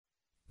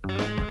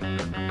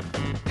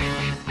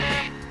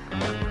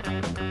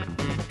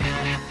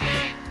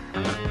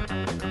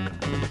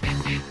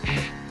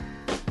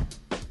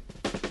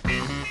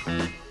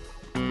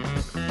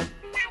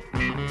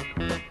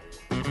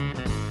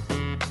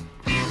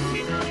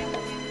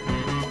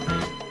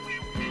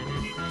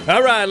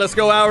All right, let's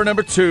go hour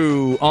number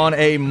 2 on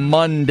a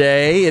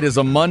Monday. It is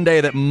a Monday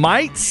that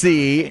might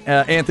see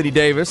Anthony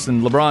Davis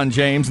and LeBron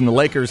James and the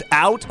Lakers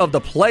out of the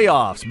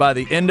playoffs by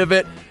the end of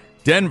it.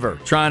 Denver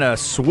trying to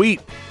sweep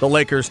the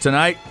Lakers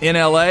tonight in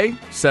L.A.,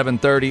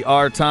 7:30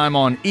 our time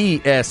on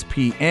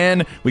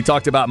ESPN. We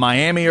talked about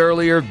Miami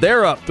earlier.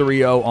 They're up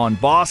 3-0 on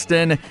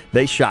Boston.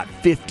 They shot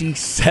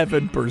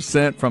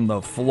 57% from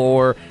the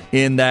floor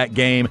in that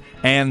game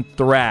and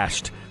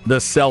thrashed the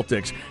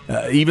Celtics.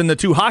 Even the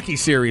 2 hockey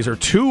series are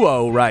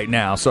 2-0 right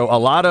now, so a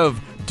lot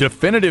of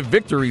definitive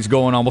victories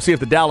going on. We'll see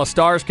if the Dallas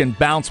Stars can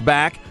bounce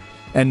back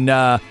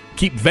and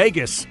keep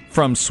Vegas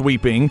from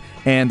sweeping,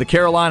 and the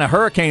Carolina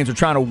Hurricanes are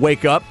trying to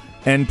wake up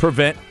and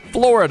prevent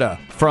Florida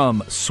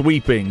from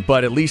sweeping.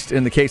 But at least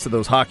in the case of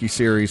those hockey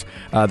series,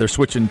 they're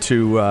switching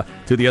to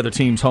the other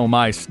team's home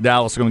ice.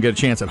 Dallas is going to get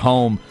a chance at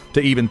home to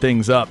even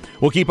things up.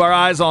 We'll keep our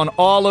eyes on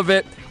all of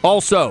it.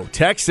 Also,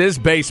 Texas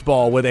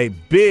baseball with a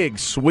big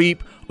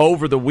sweep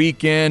over the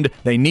weekend.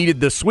 They needed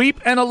the sweep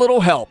and a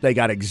little help. They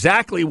got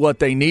exactly what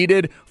they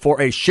needed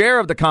for a share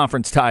of the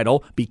conference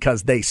title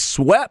because they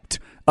swept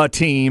a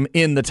team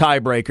in the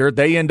tiebreaker.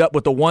 They end up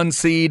with the 1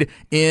 seed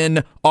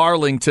in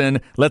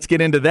Arlington. Let's get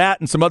into that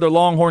and some other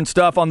Longhorn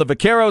stuff on the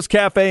Vaqueros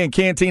Cafe and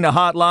Cantina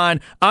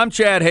Hotline. I'm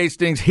Chad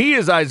Hastings. He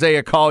is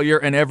Isaiah Collier,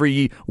 and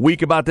every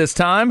week about this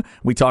time,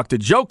 we talk to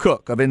Joe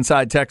Cook of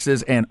Inside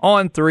Texas and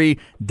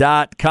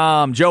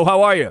On3.com. Joe,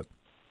 how are you?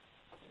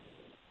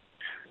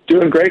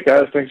 Doing great,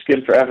 guys. Thanks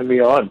again for having me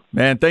on.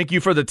 Man, thank you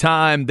for the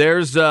time.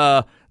 There's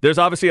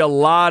obviously a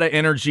lot of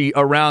energy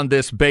around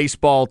this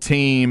baseball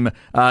team.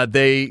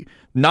 They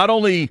not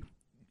only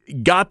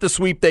got the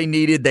sweep they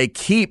needed, they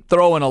keep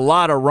throwing a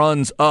lot of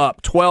runs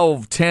up,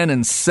 12, 10,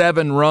 and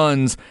 7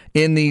 runs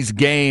in these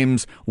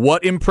games.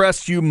 What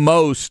impressed you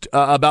most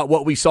about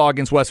what we saw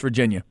against West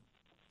Virginia?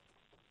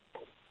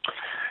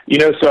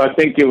 So I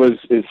think it was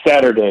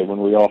Saturday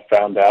when we all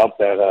found out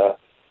that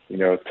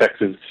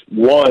Texas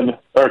won,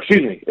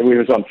 it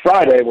was on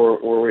Friday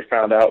where we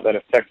found out that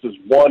if Texas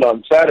won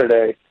on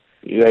Saturday,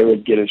 they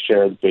would get a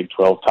share of the Big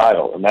 12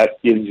 title. And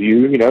that gives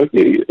you,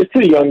 it's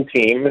a young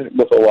team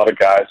with a lot of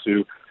guys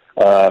who,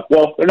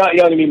 they're not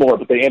young anymore,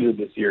 but they ended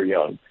this year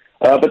young.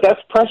 But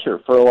that's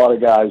pressure for a lot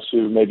of guys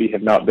who maybe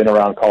have not been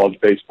around college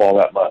baseball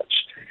that much.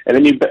 And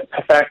then you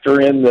factor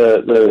in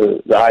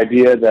the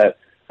idea that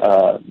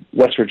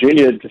West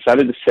Virginia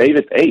decided to save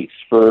its ace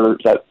for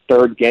that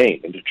third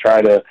game and to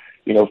try to,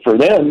 for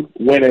them,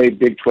 win a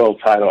Big 12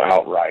 title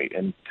outright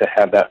and to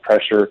have that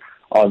pressure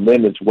on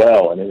them as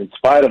well. And in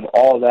spite of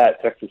all of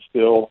that, Texas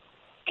still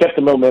kept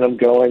the momentum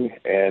going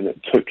and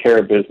took care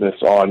of business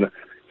on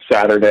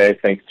Saturday,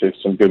 thanks to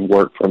some good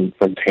work from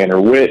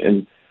Tanner Witt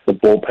and the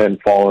bullpen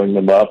following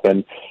them up.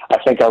 And I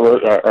think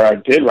I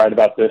did write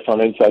about this on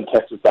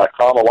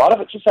InsideTexas.com. A lot of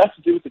it just has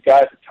to do with the guy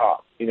at the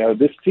top.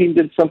 This team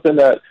did something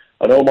that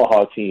an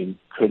Omaha team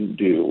couldn't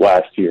do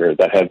last year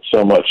that had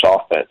so much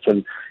offense.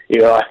 And,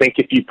 I think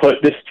if you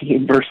put this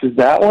team versus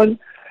that one,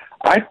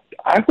 I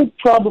would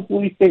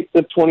probably think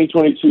the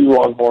 2022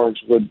 Longhorns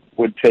would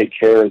take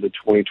care of the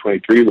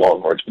 2023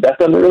 Longhorns. But that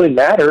doesn't really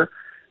matter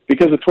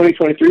because the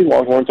 2023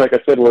 Longhorns, like I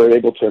said, were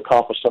able to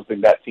accomplish something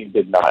that team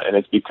did not. And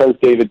it's because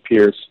David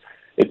Pierce,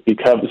 it's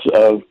because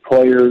of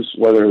players,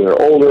 whether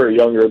they're older or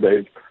younger,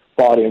 they've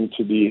bought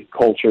into the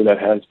culture that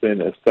has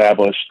been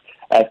established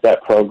at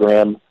that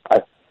program.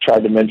 I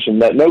tried to mention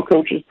that no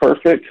coach is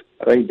perfect.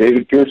 I think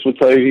David Pierce would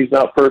tell you he's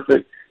not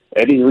perfect.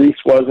 Eddie Reese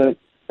wasn't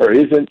or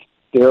isn't.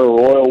 Darryl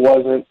Royal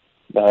wasn't.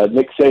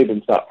 Nick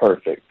Saban's not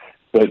perfect.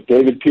 But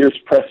David Pierce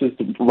presses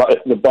the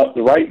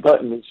right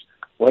buttons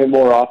way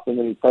more often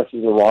than he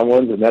presses the wrong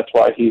ones, and that's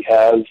why he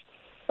has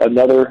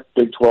another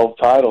Big 12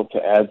 title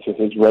to add to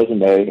his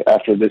resume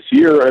after this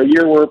year, a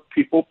year where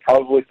people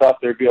probably thought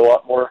there'd be a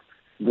lot more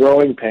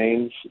growing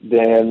pains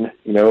than,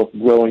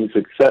 growing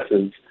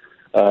successes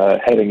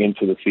heading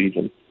into the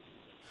season.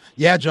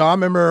 Yeah, Joe, I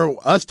remember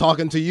us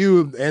talking to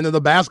you end of the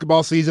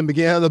basketball season,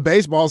 beginning of the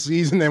baseball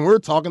season, and we're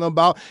talking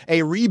about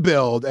a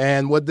rebuild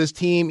and would this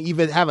team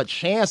even have a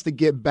chance to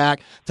get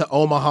back to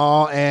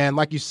Omaha. And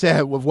like you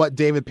said, with what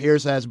David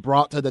Pierce has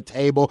brought to the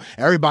table,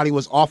 everybody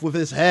was off with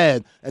his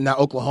head in that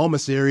Oklahoma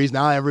series.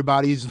 Now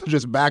everybody's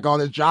just back on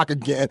his jock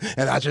again,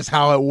 and that's just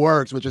how it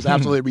works, which is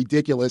absolutely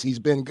ridiculous. He's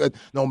been good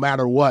no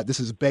matter what. This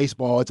is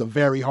baseball. It's a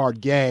very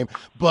hard game.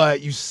 But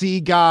you see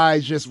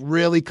guys just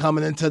really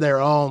coming into their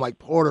own, like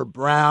Porter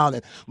Brown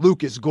and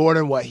Lucas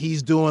Gordon, what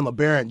he's doing,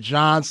 LeBaron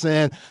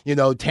Johnson,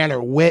 Tanner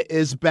Witt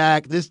is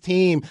back. This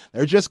team,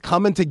 they're just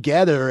coming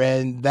together,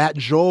 and that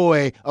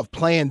joy of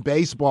playing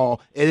baseball,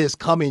 it is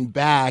coming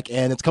back,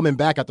 and it's coming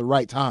back at the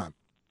right time.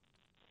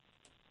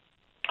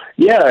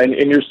 Yeah,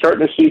 and you're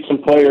starting to see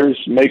some players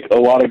make a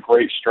lot of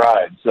great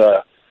strides.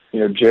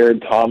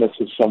 Jared Thomas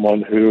is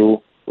someone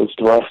who was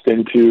thrust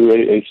into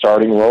a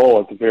starting role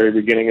at the very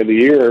beginning of the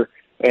year,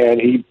 and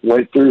he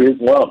went through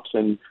his lumps,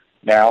 and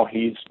now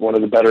he's one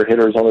of the better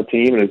hitters on the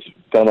team and has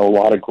done a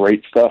lot of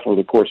great stuff over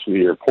the course of the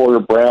year. Porter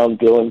Brown,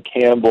 Dylan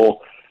Campbell,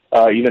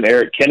 even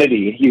Eric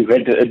Kennedy, who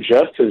had to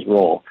adjust his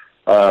role,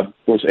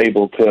 was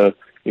able to,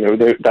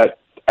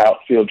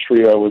 outfield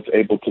trio was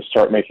able to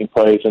start making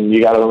plays. And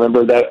you got to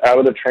remember that out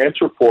of the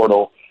transfer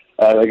portal,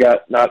 they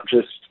got not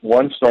just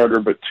one starter,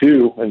 but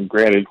two. And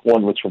granted,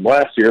 one was from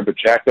last year, but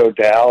Jack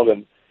O'Dowd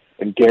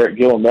and Garrett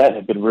Gillimet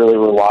have been really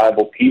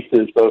reliable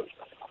pieces, both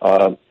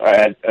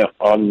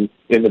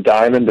in the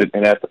diamond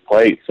and at the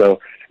plate. So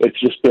it's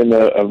just been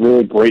a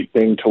really great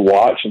thing to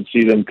watch and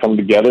see them come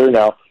together.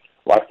 Now,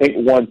 I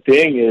think one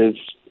thing is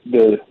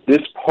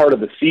this part of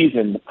the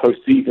season, the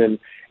postseason,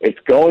 it's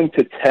going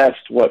to test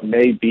what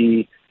may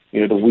be,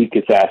 the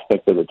weakest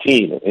aspect of the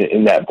team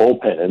in that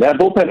bullpen. And that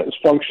bullpen has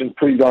functioned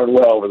pretty darn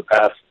well over the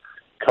past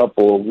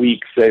couple of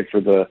weeks, save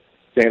for the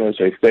San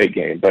Jose State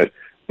game. But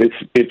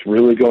it's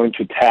really going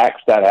to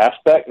tax that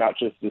aspect, not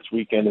just this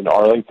weekend in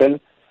Arlington,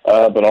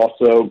 but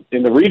also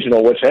in the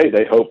regional, which, hey,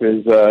 they hope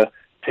is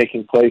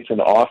taking place in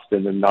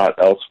Austin and not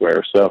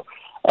elsewhere. So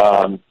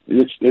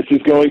this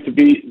is going to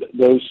be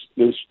those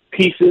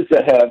pieces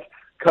that have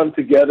come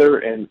together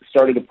and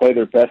started to play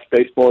their best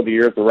baseball of the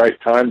year at the right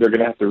time. They're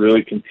going to have to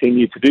really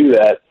continue to do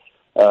that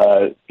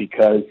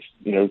because,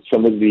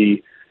 some of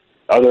the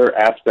other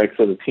aspects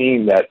of the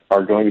team that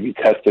are going to be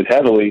tested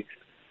heavily,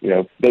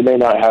 they may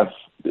not have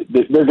 –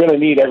 they're going to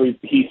need every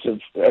piece of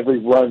every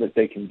run that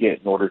they can get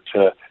in order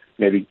to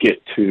maybe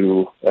get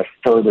to a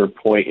further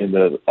point in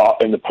the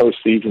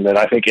postseason than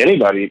I think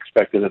anybody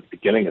expected at the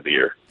beginning of the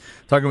year.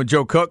 Talking with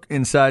Joe Cook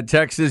inside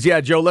Texas. Yeah,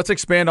 Joe, let's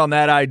expand on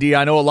that idea.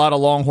 I know a lot of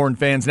Longhorn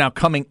fans now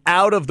coming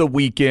out of the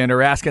weekend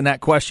are asking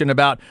that question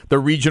about the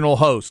regional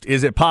host.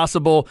 Is it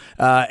possible?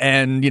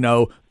 And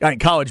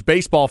college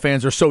baseball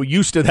fans are so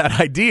used to that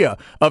idea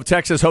of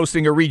Texas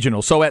hosting a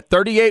regional. So at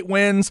 38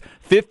 wins,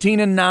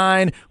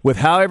 15-9, with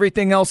how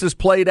everything else is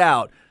played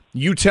out,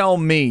 you tell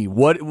me,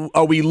 what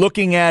are we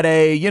looking at,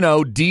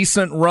 a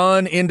decent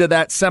run into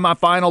that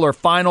semifinal or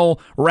final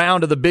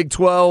round of the Big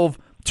 12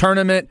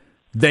 tournament?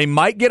 They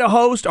might get a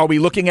host. Are we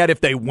looking at, if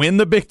they win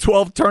the Big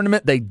 12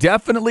 tournament, they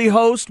definitely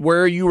host?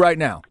 Where are you right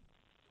now?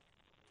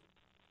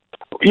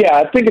 Yeah,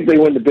 I think if they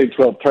win the Big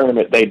 12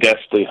 tournament, they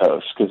definitely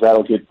host, because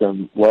that'll get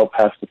them well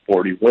past the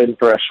 40-win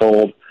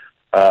threshold.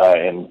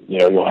 And,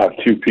 you'll have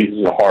two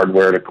pieces of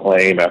hardware to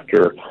claim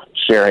after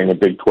sharing the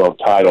Big 12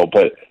 title.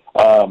 But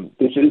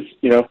this is,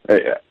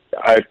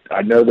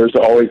 I know there's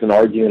always an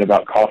argument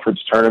about conference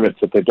tournaments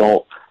that they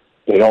don't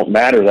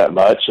matter that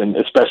much, and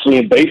especially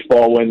in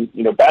baseball when,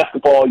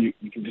 basketball, you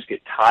can just get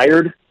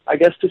tired, I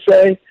guess to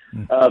say.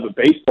 But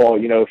baseball,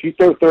 if you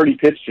throw 30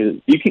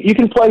 pitches, you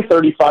can play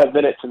 35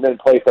 minutes and then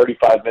play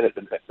 35 minutes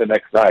the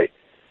next night.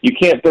 You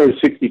can't throw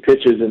 60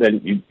 pitches and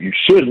then you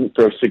shouldn't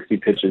throw 60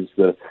 pitches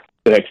the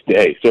next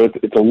day. So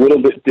it's a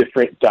little bit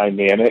different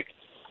dynamic.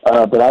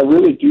 But I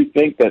really do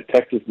think that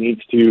Texas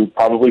needs to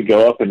probably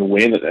go up and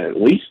win at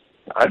least.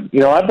 I'd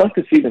like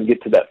to see them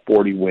get to that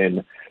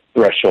 40-win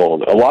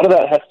threshold. A lot of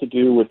that has to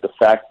do with the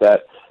fact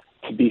that,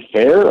 to be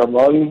fair,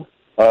 among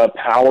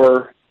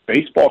power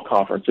baseball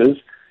conferences,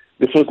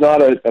 this was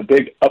not a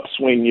big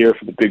upswing year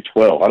for the Big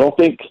 12. I don't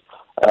think,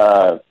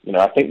 I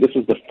think this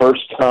is the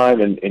first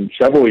time in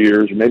several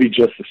years, or maybe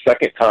just the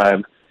second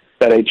time,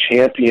 that a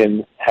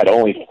champion had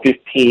only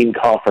 15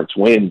 conference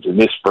wins in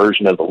this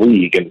version of the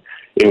league, and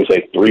it was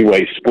a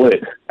three-way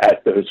split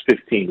at those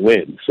 15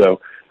 wins. So,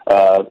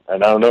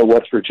 and I don't know,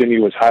 West Virginia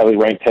was highly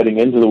ranked heading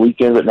into the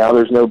weekend, but now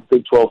there's no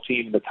Big 12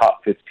 team in the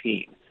top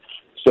 15.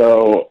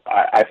 So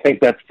I think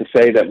that's to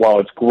say that while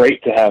it's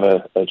great to have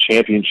a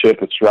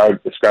championship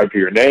described to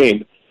your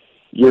name,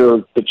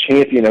 you're the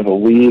champion of a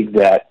league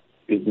that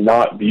is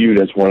not viewed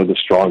as one of the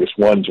strongest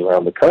ones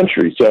around the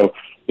country. So,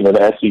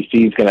 the SEC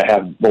is going to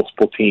have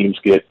multiple teams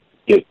get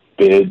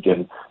bids,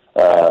 and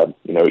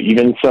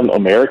even some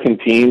American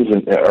teams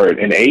and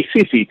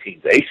ACC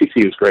teams. The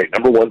ACC is great.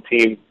 Number one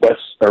team,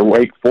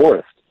 Wake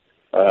Forest,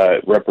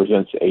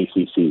 represents the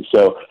ACC.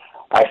 So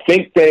I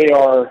think they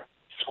are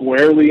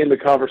squarely in the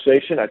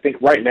conversation. I think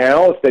right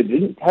now, if they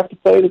didn't have to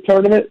play the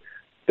tournament,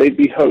 they'd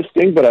be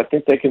hosting, but I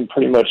think they can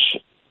pretty much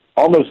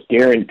almost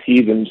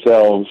guarantee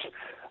themselves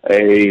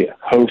a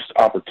host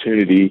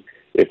opportunity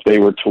if they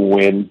were to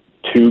win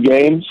two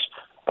games.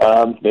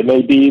 They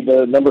may be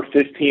the number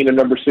 15 and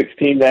number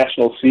 16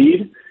 national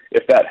seed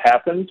if that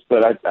happens,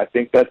 but I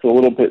think that's a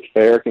little bit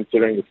fair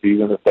considering the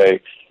season that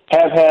they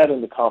have had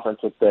and the conference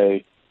that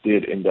they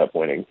did end up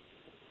winning.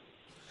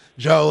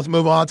 Joe, let's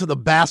move on to the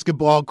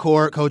basketball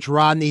court. Coach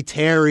Rodney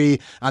Terry,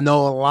 I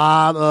know a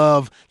lot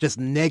of just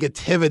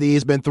negativity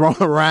has been thrown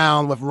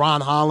around with Ron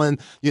Holland,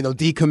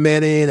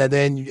 decommitting, and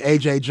then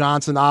A.J.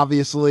 Johnson,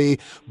 obviously.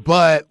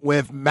 But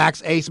with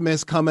Max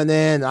Asmus coming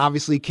in,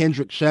 obviously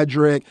Kendrick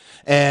Shedrick,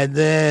 and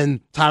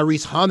then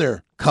Tyrese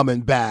Hunter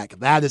coming back.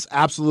 That is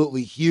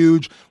absolutely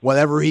huge.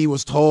 Whatever he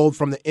was told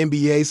from the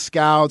NBA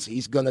scouts,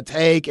 he's going to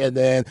take and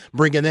then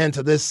bring it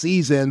into this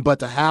season. But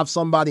to have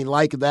somebody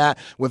like that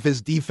with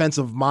his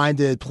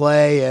defensive-minded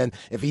play, and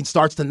if he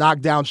starts to knock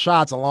down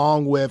shots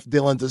along with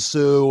Dylan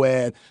Dessou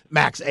and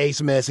Max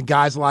Asmus and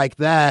guys like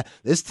that,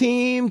 this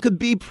team could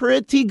be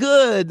pretty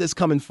good this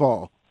coming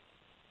fall.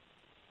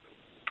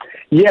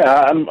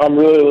 Yeah, I'm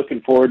really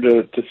looking forward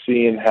to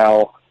seeing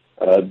how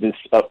this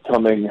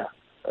upcoming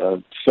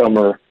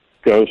summer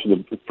goes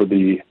for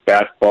the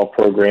basketball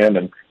program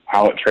and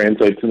how it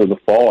translates into the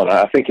fall. And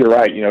I think you're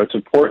right. It's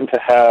important to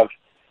have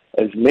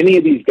as many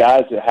of these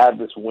guys that have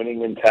this winning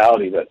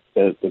mentality that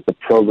the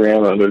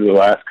program under the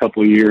last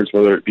couple of years,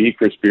 whether it be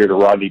Chris Beard or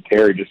Rodney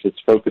Terry, just it's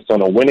focused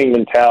on a winning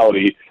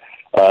mentality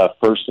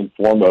first and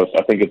foremost.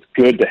 I think it's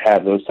good to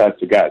have those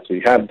types of guys. So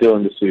you have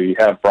Dylan DeSue, you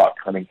have Brock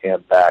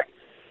Cunningham back.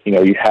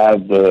 You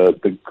have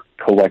the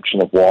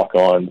collection of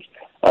walk-ons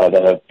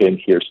that have been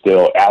here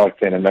still. Alex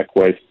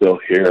Anamekwe still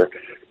here.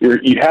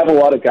 You have a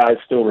lot of guys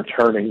still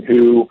returning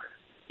who,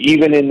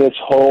 even in this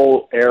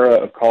whole era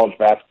of college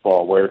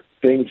basketball where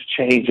things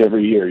change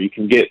every year, you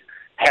can get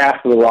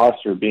half of the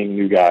roster being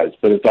new guys,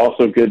 but it's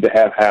also good to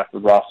have half the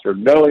roster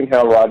knowing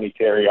how Rodney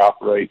Terry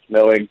operates,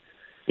 knowing,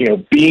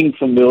 being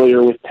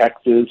familiar with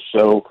Texas.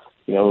 So,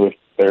 if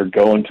they're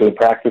going to the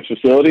practice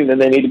facility and then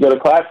they need to go to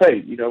class,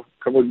 hey,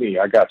 come with me,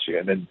 I got you.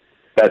 And then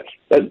I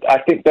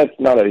think that's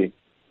not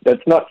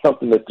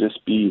something that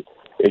just be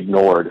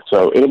ignored.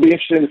 So it'll be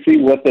interesting to see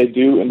what they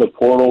do in the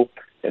portal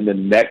in the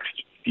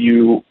next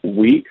few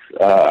weeks.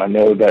 I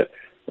know that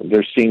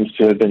there seems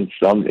to have been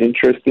some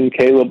interest in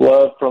Caleb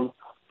Love from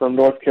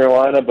North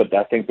Carolina, but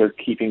I think they're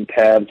keeping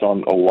tabs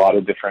on a lot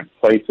of different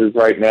places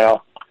right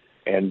now,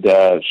 and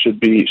should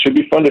be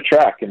fun to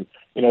track. And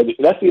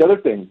that's the other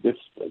thing. This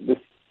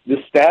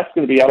staff's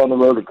going to be out on the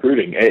road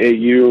recruiting.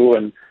 AAU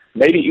and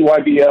maybe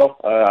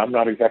EYBL. I'm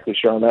not exactly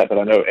sure on that, but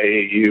I know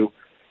AAU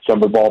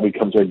summer ball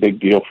becomes a big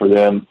deal for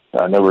them.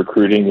 I know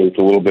recruiting is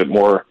a little bit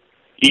more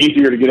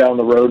easier to get out on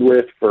the road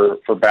with for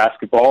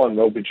basketball, and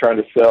they'll be trying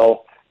to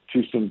sell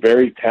to some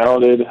very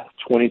talented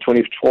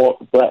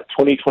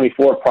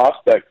 2024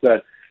 prospects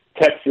that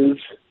Texas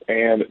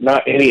and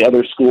not any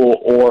other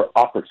school or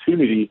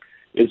opportunity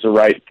is the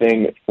right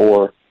thing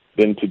for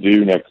them to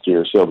do next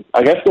year. So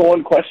I guess the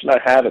one question I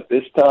have at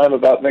this time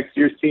about next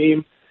year's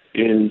team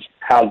is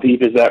how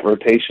deep is that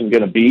rotation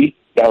going to be?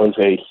 That was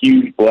a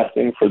huge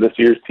blessing for this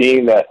year's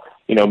team that,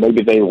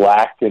 maybe they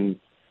lacked in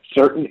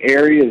certain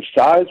areas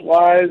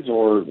size-wise,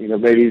 or,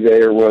 maybe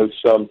there was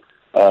some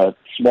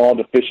small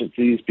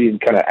deficiencies being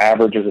kind of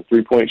average as a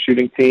three-point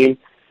shooting team,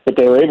 but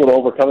they were able to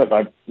overcome it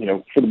by,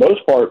 for the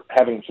most part,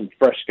 having some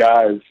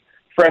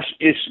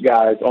fresh-ish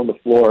guys on the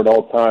floor at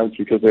all times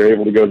because they're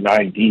able to go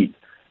 9 deep.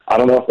 I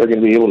don't know if they're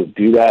going to be able to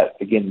do that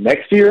again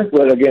next year,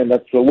 but again,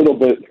 that's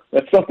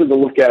something to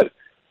look at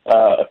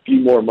a few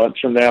more months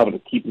from now, but to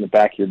keep in the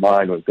back of your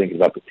mind when thinking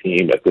about the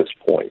team at this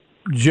point.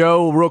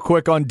 Joe, real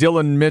quick on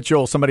Dylan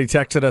Mitchell. Somebody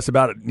texted us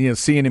about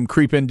seeing him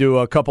creep into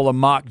a couple of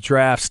mock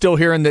drafts. Still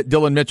hearing that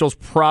Dylan Mitchell's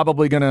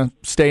probably going to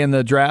stay in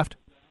the draft?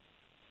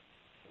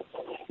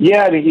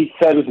 Yeah, he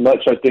said as much,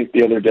 I think,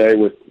 the other day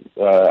with,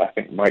 I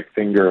think, Mike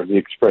Finger of the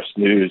Express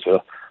News.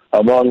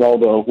 Among all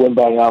the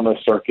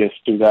Wimbayama circus,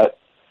 threw that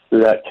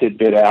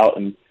tidbit out.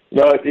 And,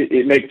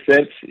 it makes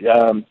sense.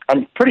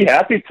 I'm pretty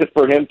happy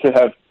for him to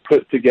have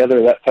put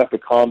together that type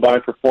of combine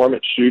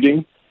performance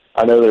shooting.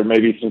 I know there may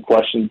be some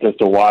questions as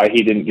to why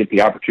he didn't get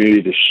the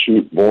opportunity to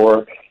shoot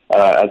more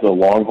as a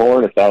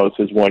Longhorn if that was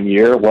his 1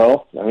 year.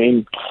 Well,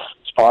 he's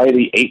probably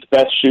the 8th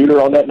best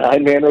shooter on that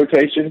 9-man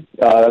rotation.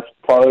 That's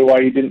probably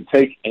why he didn't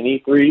take any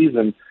threes.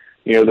 And,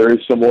 there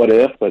is some what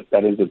if, but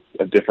that is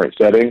a different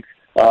setting.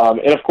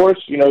 And, of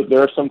course,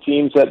 there are some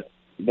teams that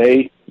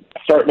they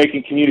start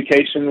making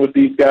communication with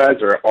these guys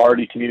or are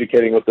already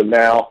communicating with them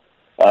now.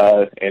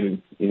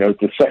 And,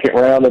 the second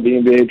round of the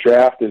NBA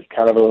draft is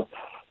kind of a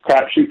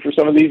crapshoot for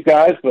some of these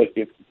guys, but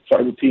if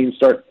certain teams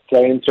start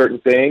saying certain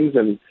things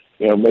and,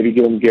 maybe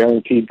give them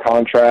guaranteed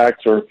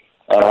contracts or,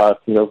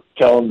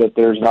 tell them that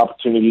there's an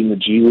opportunity in the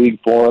G League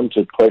for them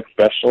to play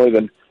professionally,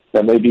 then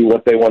that may be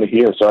what they want to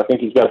hear. So I think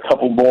he's got a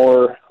couple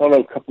more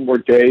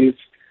days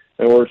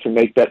in order to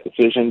make that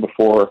decision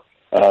before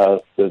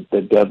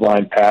the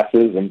deadline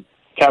passes, and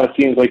kind of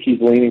seems like he's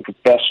leaning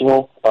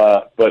professional.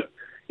 But,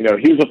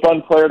 he was a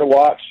fun player to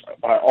watch.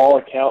 By all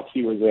accounts,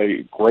 he was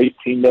a great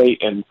teammate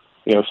and,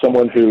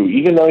 someone who,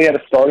 even though he had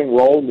a starting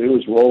role, knew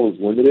his role was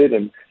limited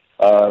and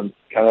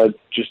kind of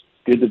just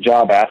did the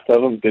job asked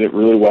of him, did it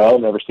really well,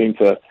 never seemed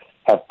to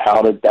have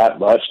pouted that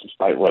much,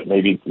 despite what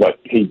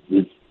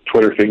his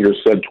Twitter fingers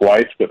said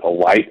twice, but a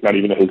light, not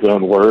even his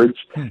own words.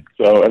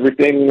 So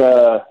everything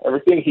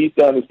he's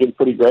done has been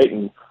pretty great,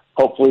 and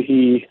hopefully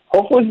he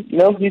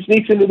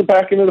sneaks into the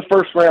back end of the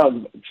first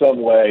round in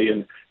some way,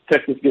 and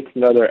Texas gets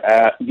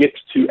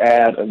to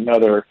add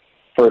another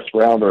first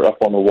rounder up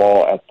on the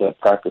wall at the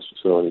practice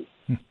facility.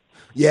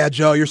 Yeah,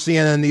 Joe, you're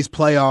seeing in these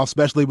playoffs,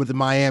 especially with the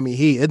Miami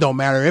Heat, it don't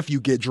matter if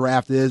you get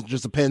drafted. It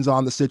just depends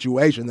on the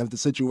situation. If the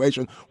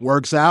situation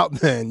works out,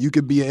 then you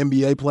could be an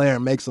NBA player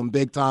and make some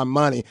big-time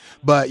money.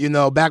 But,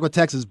 back with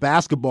Texas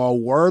basketball,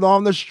 word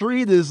on the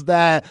street is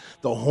that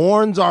the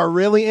Horns are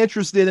really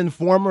interested in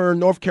former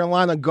North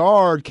Carolina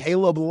guard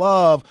Caleb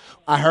Love.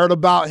 I heard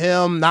about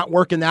him not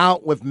working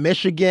out with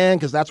Michigan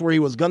because that's where he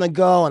was going to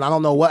go, and I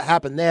don't know what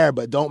happened there,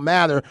 but don't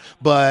matter.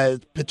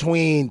 But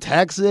between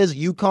Texas,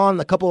 UConn,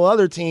 a couple of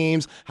other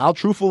teams, how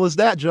truthful is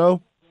that,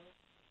 Joe?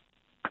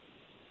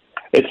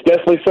 It's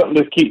definitely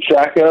something to keep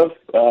track of.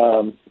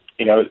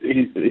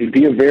 he'd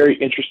be a very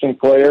interesting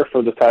player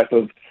for the type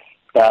of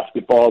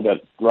basketball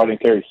that Rodney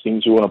Terry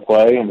seems to want to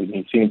play. I mean,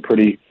 he seemed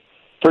pretty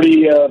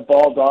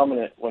ball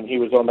dominant when he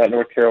was on that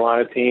North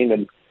Carolina team,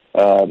 and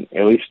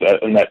at least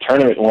in that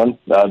tournament one,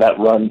 that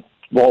run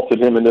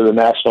vaulted him into the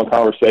national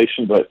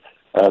conversation. But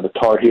the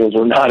Tar Heels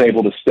were not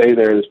able to stay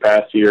there this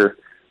past year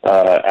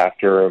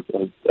after a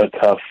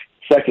tough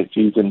second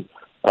season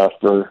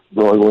for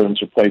Roy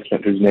Williams'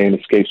 replacement, whose name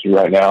escapes me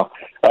right now.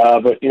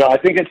 But I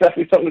think it's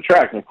definitely something to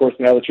track. And of course,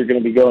 now that you're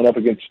going to be going up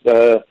against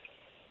the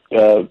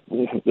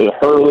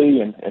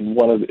Hurley and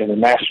a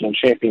national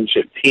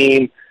championship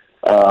team,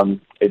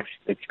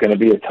 it's going to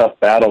be a tough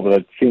battle. But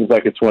it seems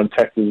like it's one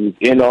Texas is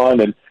in on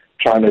and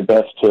trying their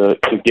best to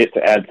get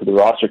to add to the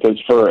roster. Because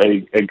for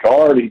a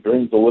guard, he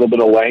brings a little bit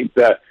of length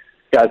that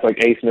guys like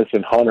Asmus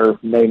and Hunter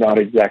may not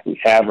exactly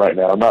have right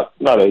now.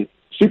 Not a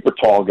super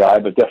tall guy,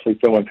 but definitely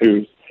someone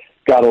who's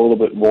got a little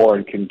bit more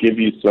and can give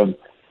you a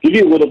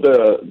little bit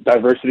of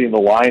diversity in the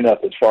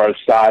lineup as far as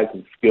size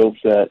and skill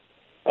set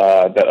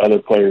that other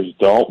players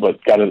don't.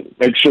 But got to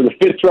make sure the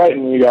fit's right,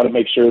 and you got to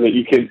make sure that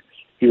you can, if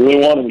you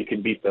really want them, you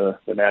can beat the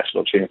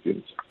national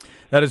champions.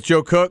 That is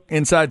Joe Cook,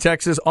 Inside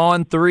Texas,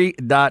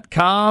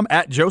 on3.com,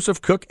 at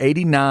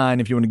JosephCook89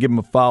 if you want to give him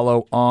a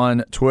follow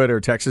on Twitter.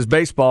 Texas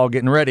baseball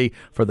getting ready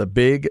for the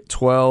Big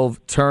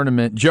 12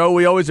 tournament. Joe,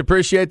 we always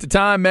appreciate the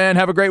time, man.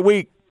 Have a great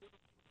week.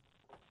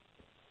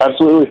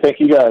 Absolutely. Thank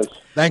you, guys.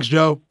 Thanks,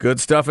 Joe. Good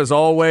stuff as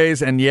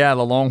always. And, yeah,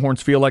 the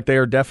Longhorns feel like they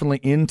are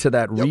definitely into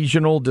that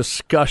regional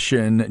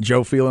discussion.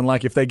 Joe feeling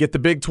like if they get the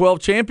Big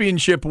 12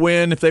 championship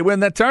win, if they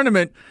win that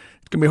tournament,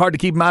 it's going to be hard to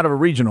keep them out of a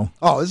regional.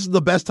 Oh, this is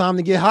the best time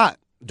to get hot.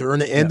 During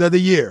the end of the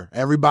year.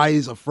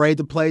 Everybody's afraid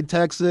to play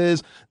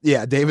Texas.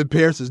 Yeah, David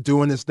Pierce is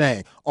doing his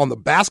thing. On the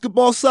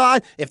basketball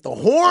side, if the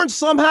Horns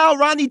somehow,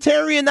 Rodney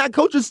Terry and that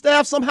coaching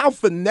staff somehow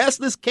finesse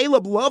this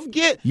Caleb Love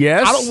get,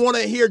 yes, I don't want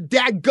to hear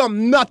dadgum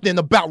nothing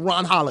about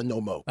Ron Holland no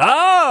more.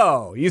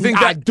 Oh, you think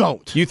that? I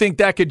don't. You think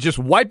that could just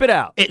wipe it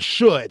out? It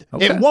should.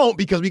 Okay. It won't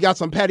because we got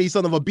some petty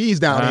son of a bees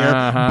down here.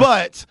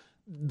 But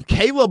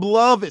Caleb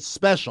Love is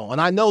special,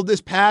 and I know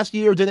this past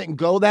year didn't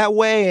go that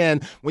way,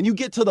 and when you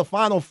get to the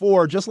Final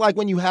Four, just like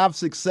when you have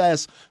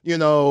success,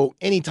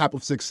 any type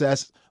of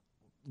success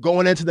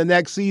going into the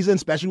next season,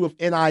 especially with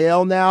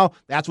NIL now,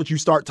 that's what you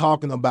start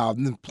talking about.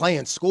 And then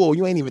playing school,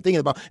 you ain't even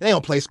thinking about, they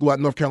don't play school at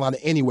North Carolina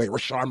anyway,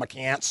 Rashard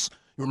McCants.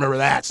 Remember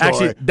that story.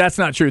 Actually, that's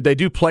not true. They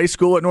do play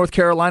school at North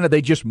Carolina.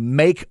 They just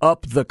make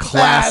up the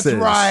classes.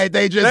 That's right.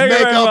 They just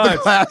make up the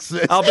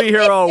classes. I'll be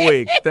here all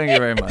week. Thank you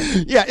very much.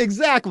 Yeah,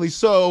 exactly.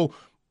 So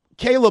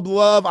Caleb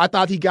Love, I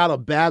thought he got a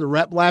bad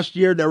rep last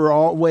year. There were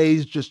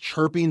always just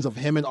chirpings of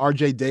him and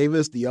R.J.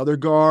 Davis, the other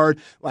guard,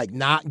 like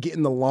not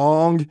getting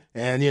along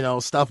and,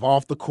 stuff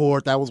off the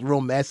court. That was real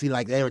messy.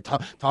 Like they were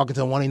talking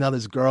to one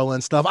another's girl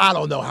and stuff. I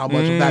don't know how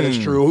much of that is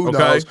true. Who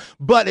knows?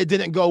 But it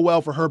didn't go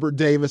well for Herbert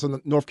Davis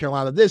in North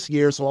Carolina this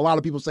year. So a lot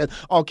of people said,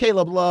 oh,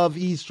 Caleb Love,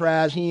 he's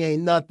trash. He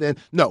ain't nothing.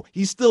 No,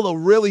 he's still a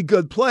really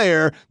good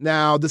player.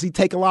 Now, does he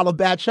take a lot of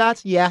bad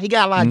shots? Yeah, he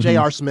got a lot of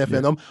J.R. Smith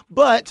in him.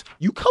 But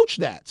you coach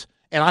that.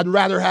 And I'd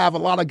rather have a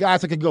lot of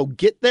guys that could go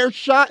get their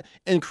shot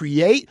and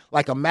create,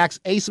 like a Max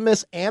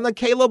Asmus and a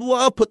Caleb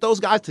Love, put those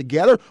guys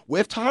together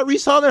with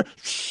Tyrese Hunter,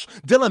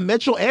 Dylan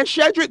Mitchell, and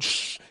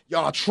Shedrick.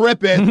 Y'all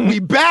tripping.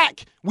 We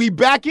back. We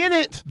back in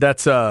it.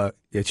 That's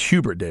it's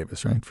Hubert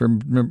Davis, right?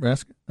 From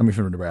Nebraska?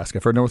 From Nebraska.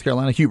 For North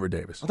Carolina, Hubert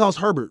Davis. I thought it was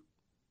Herbert.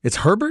 It's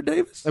Herbert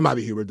Davis? It might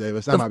be Hubert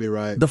Davis. That might be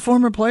right. The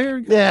former player?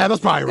 Yeah,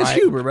 that's probably right.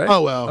 It's Hubert, right?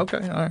 Oh, well.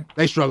 Okay, all right.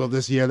 They struggled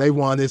this year. They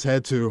won his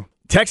head, too.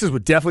 Texas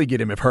would definitely get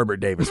him if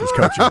Herbert Davis was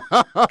coaching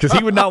because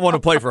he would not want to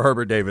play for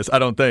Herbert Davis, I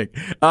don't think.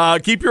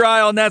 Keep your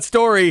eye on that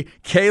story.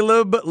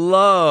 Caleb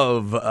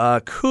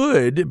Love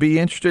could be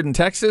interested in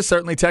Texas.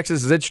 Certainly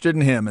Texas is interested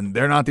in him, and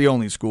they're not the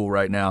only school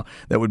right now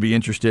that would be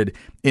interested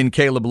in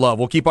Caleb Love.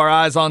 We'll keep our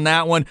eyes on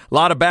that one. A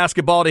lot of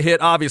basketball to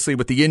hit, obviously,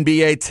 with the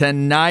NBA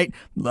tonight.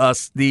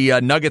 The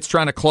Nuggets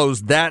trying to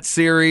close that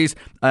series,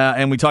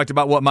 and we talked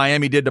about what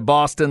Miami did to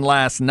Boston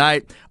last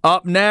night.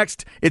 Up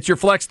next, it's your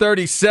Flex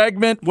 30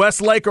 segment,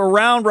 Westlake or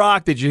Round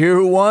Rock. Did you hear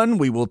who won?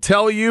 We will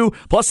tell you.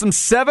 Plus some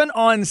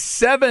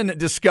 7-on-7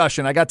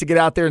 discussion. I got to get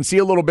out there and see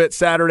a little bit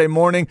Saturday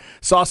morning.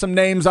 Saw some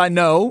names I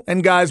know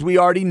and guys we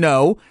already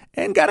know,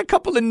 and got a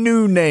couple of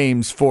new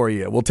names for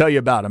you. We'll tell you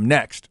about them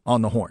next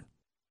on The Horn.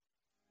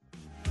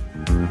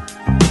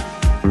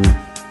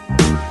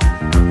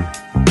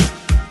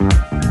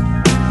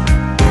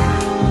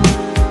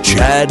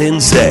 Chad and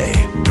Zay.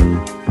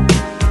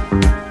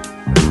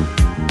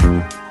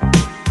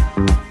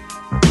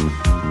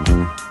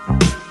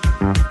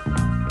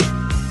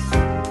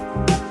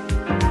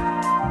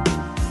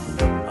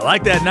 I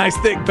like that nice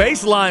thick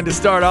bass line to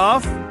start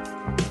off.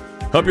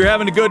 Hope you're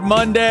having a good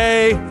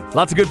Monday.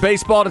 Lots of good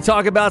baseball to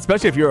talk about,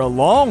 especially if you're a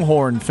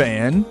Longhorn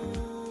fan.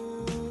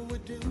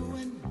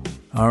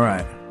 All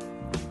right.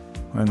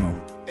 Hang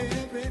on.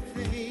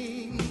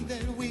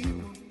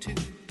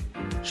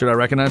 Should I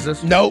recognize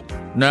this? Nope.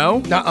 No?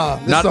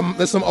 Nuh-uh.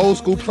 There's some old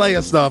school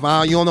player stuff.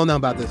 You don't know nothing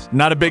about this.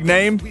 Not a big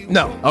name?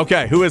 No.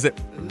 Okay, who is it?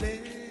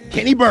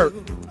 Kenny Burke.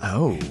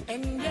 Oh.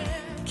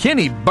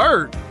 Kenny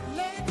Burt?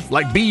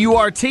 Like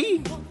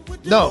B-U-R-T?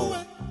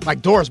 No,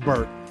 like Doris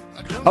Burke.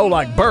 Oh,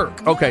 like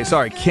Burke. Okay,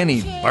 sorry.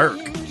 Kenny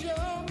Burke.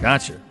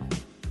 Gotcha.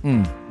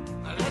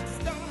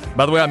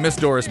 By the way, I miss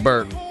Doris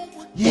Burke.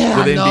 Yeah,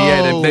 with I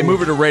NDA. know. They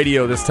move her to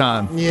radio this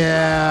time.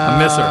 Yeah.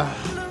 I miss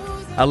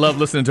her. I love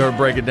listening to her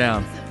break it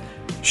down.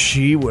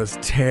 She was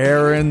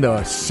tearing the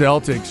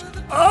Celtics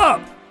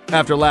up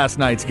after last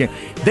night's game.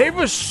 They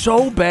were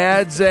so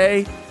bad,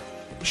 Zay.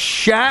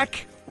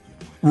 Shaq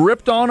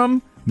ripped on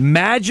them.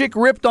 Magic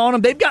ripped on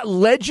them. They've got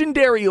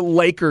legendary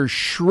Lakers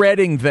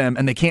shredding them,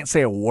 and they can't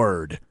say a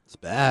word. It's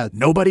bad.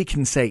 Nobody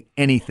can say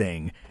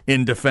anything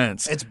in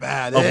defense. It's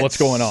bad. Of what's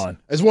going on.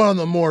 It's one of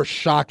the more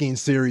shocking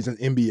series in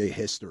NBA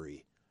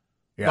history.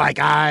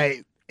 Yeah.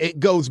 It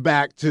goes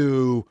back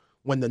to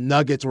when the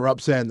Nuggets were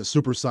upsetting the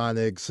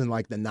Supersonics in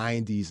like the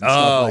 90s and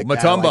stuff like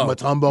Mutombo. that. Like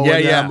Mutombo Yeah,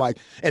 and yeah. them.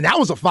 And that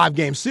was a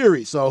 5-game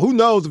series. So who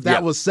knows if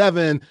that was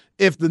 7,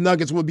 if the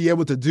Nuggets would be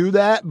able to do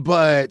that.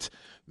 But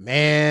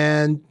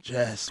man,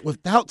 just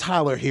without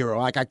Tyler Hero,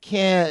 like I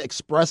can't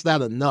express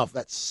that enough.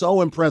 That's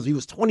so impressive. He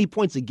was 20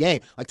 points a game.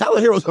 Like Tyler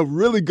Hero's a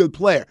really good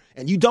player.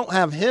 And you don't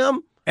have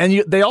him.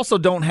 And they also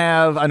don't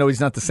have, I know he's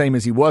not the same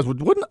as he was.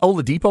 Wasn't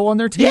Oladipo on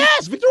their team?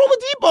 Yes, Victor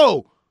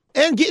Oladipo.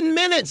 And getting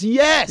minutes,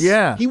 yes.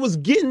 Yeah. He was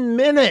getting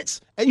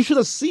minutes. And you should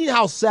have seen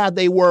how sad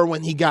they were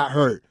when he got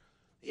hurt.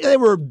 They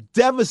were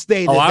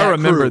devastated. Oh, I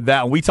remember crew.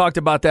 that. We talked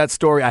about that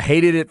story. I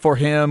hated it for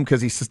him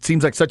because he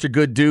seems like such a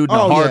good dude and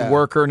a hard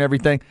worker and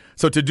everything.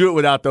 So to do it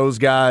without those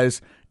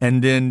guys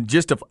and then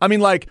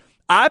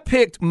I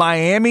picked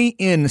Miami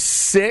in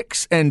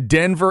 6 and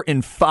Denver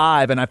in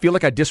 5, and I feel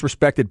like I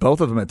disrespected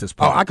both of them at this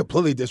point. Oh, I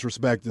completely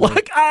disrespected them.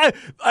 Like,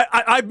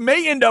 I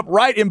may end up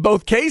right in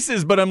both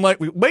cases, but I'm like,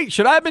 wait,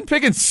 should I have been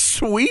picking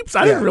sweeps?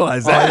 I didn't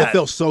realize that. It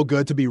feels so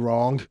good to be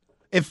wrong.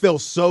 It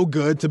feels so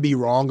good to be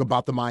wrong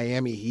about the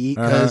Miami Heat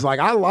because,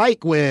 I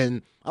like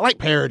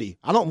parity.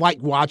 I don't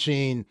like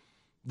watching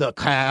the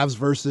Cavs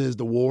versus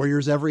the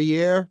Warriors every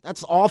year.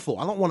 That's awful.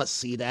 I don't want to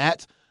see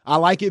that. I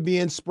like it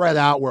being spread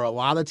out where a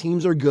lot of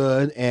teams are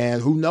good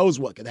and who knows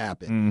what could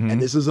happen. Mm-hmm.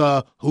 And this is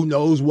a who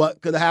knows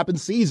what could happen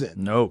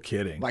season. No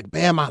kidding. Like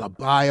Bam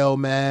Adebayo,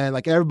 man.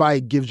 Like everybody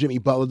gives Jimmy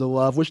Butler the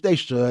love, which they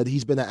should.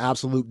 He's been an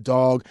absolute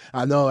dog.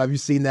 I know. Have you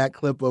seen that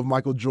clip of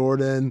Michael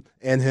Jordan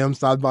and him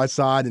side by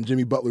side and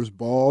Jimmy Butler's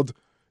bald?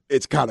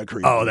 It's kind of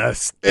creepy. Oh,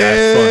 that's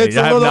it's funny.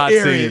 I a have little not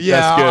eerie. seen it.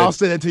 Yeah, That's good. I'll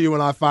send it to you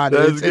when I find it.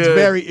 It's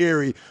very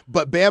eerie.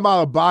 But Bam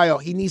Adebayo,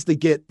 he needs to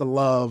get the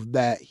love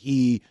that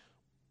he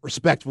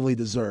respectfully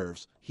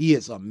deserves. He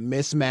is a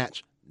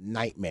mismatch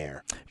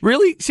nightmare.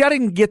 Really? See, I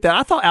didn't get that.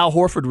 I thought Al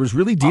Horford was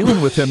really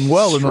dealing with him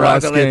well in the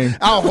last game.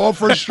 Al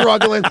Horford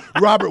struggling.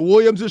 Robert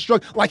Williams is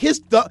struggling. Like his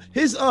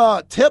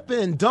tip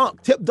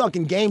dunk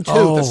in game 2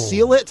 to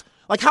seal it.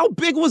 Like how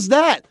big was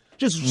that?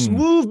 Just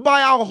smooth by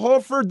Al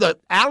Horford. The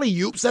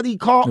alley-oops that he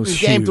caught in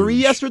game 3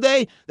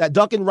 yesterday, that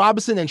Duncan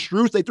Robinson and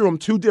Strus, they threw him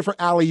 2 different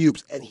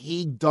alley-oops, and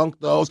he dunked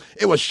those.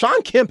 It was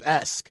Sean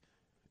Kemp-esque.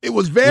 It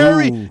was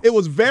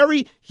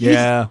very, he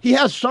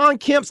has Sean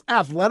Kemp's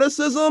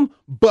athleticism,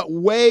 but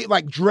way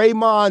like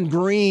Draymond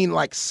Green,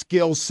 like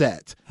skill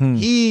set.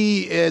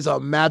 He is a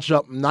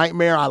matchup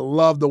nightmare. I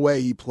love the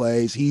way he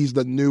plays. He's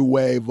the new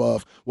wave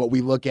of what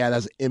we look at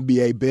as an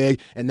NBA big.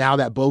 And now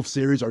that both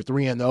series are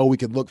 3-0, we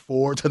can look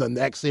forward to the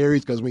next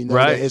series because we know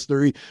the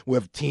history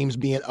with teams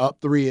being up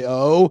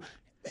 3-0.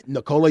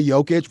 Nikola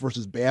Jokic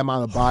versus Bam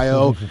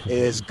Adebayo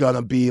is going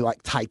to be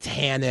like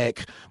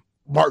Titanic,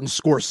 Martin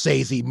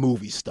Scorsese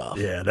movie stuff.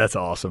 Yeah, that's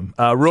awesome.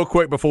 Real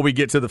quick before we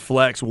get to the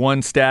flex,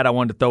 one stat I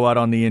wanted to throw out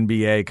on the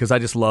NBA because I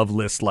just love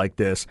lists like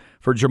this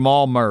for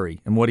Jamal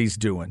Murray and what he's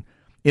doing.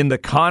 In the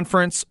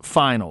conference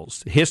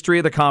finals, history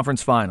of the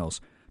conference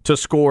finals, to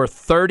score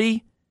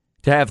 30,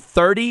 to have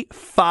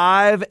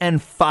 35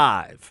 and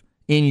 5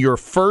 in your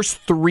first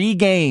 3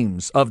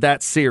 games of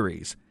that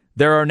series,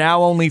 there are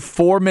now only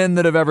 4 men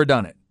that have ever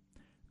done it.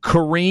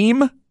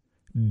 Kareem,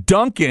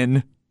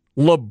 Duncan,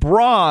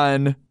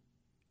 LeBron,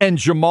 and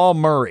Jamal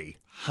Murray.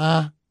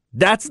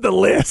 That's the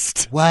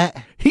list. What?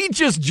 He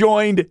just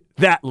joined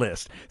that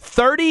list.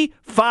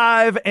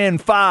 35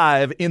 and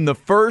 5 in the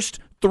first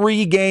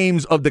 3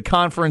 games of the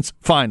conference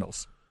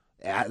finals.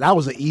 Yeah, that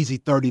was an easy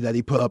 30 that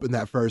he put up in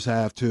that first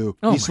half, too.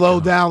 He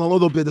slowed down a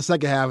little bit the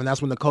second half, and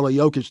that's when Nikola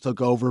Jokic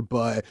took over.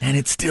 And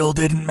it still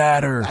didn't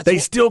matter. They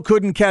still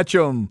couldn't catch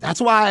him. That's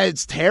why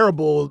it's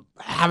terrible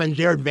having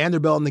Jared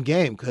Vanderbilt in the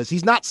game, because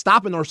he's not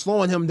stopping or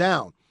slowing him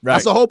down. Right.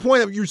 That's the whole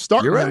point of you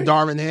starting him,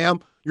 Darvin Ham.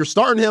 You're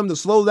starting him to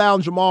slow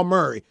down Jamal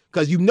Murray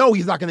because you know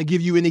he's not going to give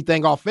you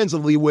anything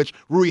offensively, which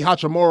Rui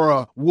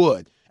Hachimura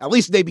would. At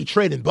least they'd be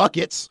trading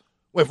buckets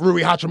with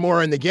Rui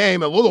Hachimura in the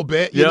game a little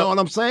bit. You know what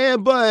I'm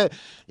saying? But,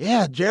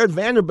 yeah, Jared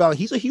Vanderbilt,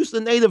 he's a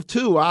Houston native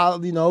too.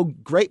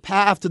 Great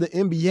path to the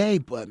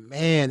NBA, but,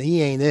 man,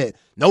 he ain't it.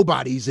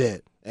 Nobody's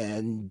it.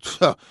 And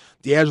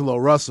D'Angelo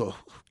Russell,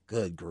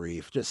 Good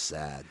grief. Just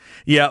sad.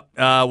 Yep.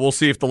 We'll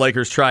see if the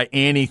Lakers try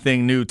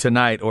anything new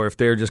tonight or if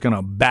they're just going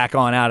to back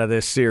on out of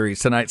this series.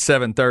 Tonight,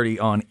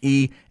 7:30 on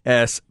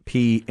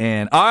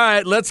ESPN. All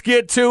right, let's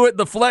get to it.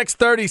 The Flex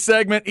 30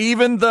 segment,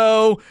 even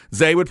though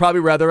Zay would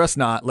probably rather us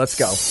not. Let's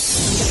go.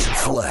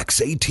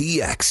 Flex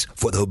ATX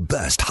for the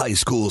best high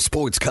school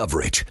sports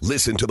coverage.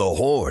 Listen to the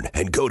Horn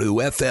and go to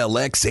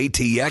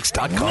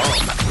FLXATX.com.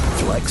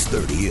 Flex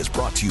 30 is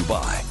brought to you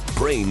by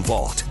Brain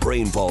Vault.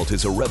 Brain Vault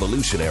is a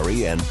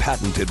revolutionary and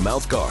patented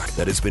mouthguard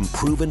that has been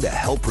proven to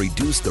help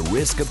reduce the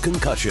risk of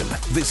concussion.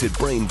 Visit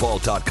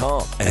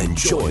BrainVault.com and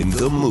join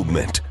the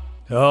movement.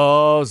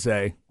 Oh,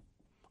 Zay.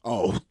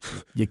 Oh.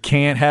 You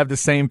can't have the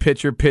same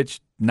pitcher pitch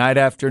night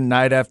after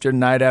night after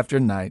night after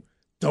night.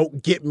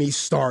 Don't get me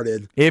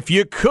started. If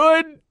you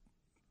could,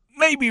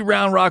 maybe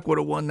Round Rock would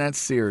have won that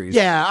series.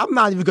 Yeah, I'm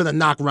not even going to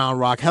knock Round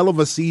Rock. Hell of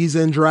a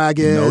season,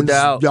 Dragons. No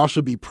doubt. Y'all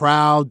should be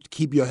proud.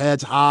 Keep your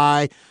heads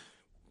high.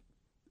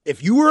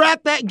 If you were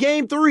at that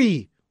game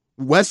 3,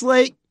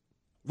 Westlake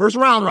versus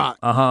Round Rock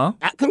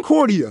at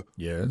Concordia,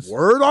 yes.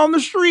 Word on the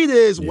street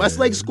is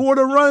Westlake scored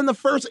a run in the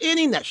first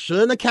inning that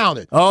shouldn't have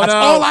counted. Oh, That's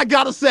all I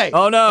got to say.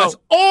 Oh, no. That's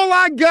all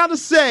I got to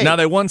say. Now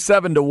they won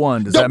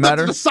 7-1. Does that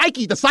matter? The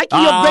psyche of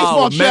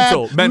baseball,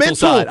 Chad. Mental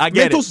side. I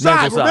get mental it.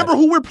 Side. Mental Remember side.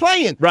 who we're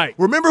playing. Right.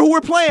 Remember who we're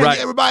playing. Right.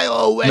 Everybody,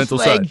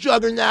 Westlake,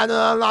 juggernaut.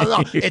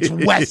 No. It's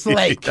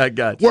Westlake. I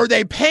got you. Were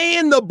they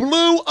paying the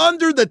blue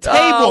under the table?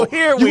 Oh,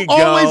 here we go.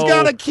 You always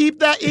got to keep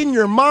that in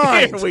your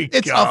mind. Here we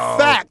it's go. a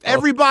fact.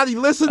 Everybody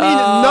listening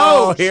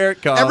Oh, knows. here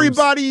it comes.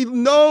 Everybody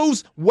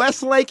knows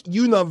Westlake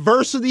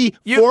University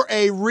for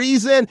a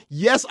reason.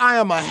 Yes, I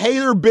am a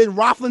hater, Ben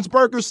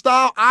Roethlisberger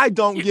style. I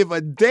don't give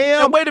a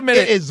damn. Now, wait a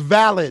minute. It is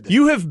valid.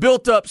 You have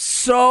built up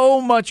so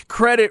much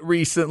credit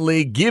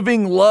recently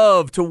giving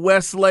love to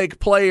Westlake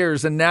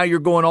players, and now you're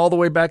going all the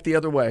way back the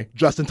other way.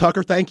 Justin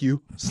Tucker, thank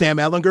you. Sam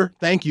Ellinger,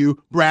 thank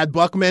you. Brad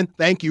Buckman,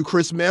 thank you.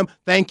 Chris Mim,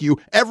 thank you.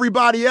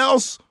 Everybody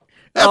else,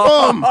 F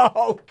them.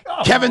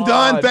 Kevin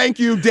Dunn, thank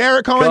you.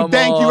 Derek Cohen,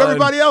 thank you.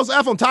 Everybody else,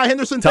 F them. Ty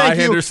Henderson, thank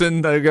you.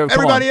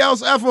 Everybody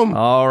else, F them.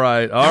 All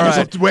right.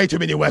 There's way too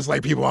many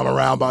Westlake people I'm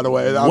around, by the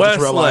way.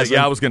 Westlake,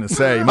 yeah, I was going to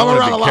say. I'm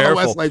around a lot of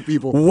Westlake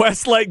people.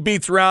 Westlake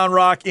beats Round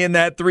Rock in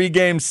that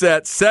 3-game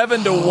set.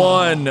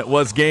 7-1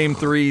 was Game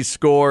 3's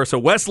score, so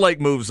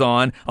Westlake moves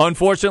on.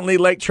 Unfortunately,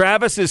 Lake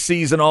Travis's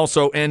season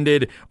also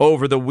ended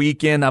over the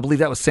weekend. I believe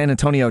that was San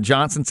Antonio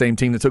Johnson, same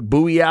team that took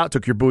Bowie out,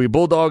 took your Bowie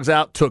Bulldogs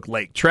out, took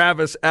Lake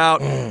Travis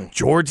out.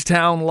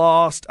 Georgetown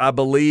lost, I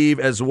believe,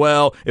 as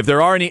well. If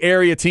there are any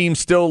area teams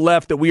still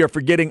left that we are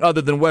forgetting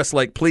other than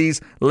Westlake, please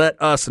let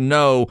us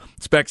know.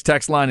 Specs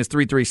text line is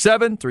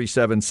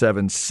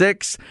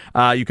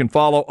 337-3776. You can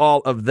follow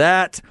all of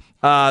that.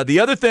 The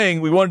other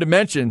thing we wanted to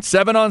mention,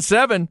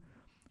 7-on-7,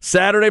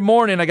 Saturday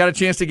morning, I got a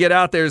chance to get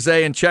out there,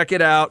 Zay, and check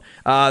it out.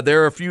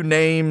 There are a few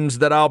names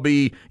that I'll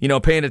be,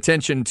 paying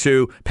attention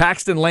to.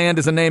 Paxton Land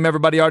is a name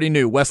everybody already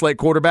knew. Westlake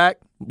quarterback.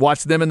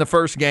 Watched them in the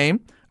first game.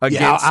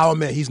 I'll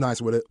admit he's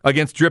nice with it.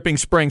 Against Dripping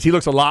Springs. He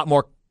looks a lot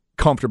more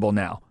comfortable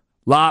now.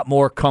 Lot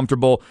more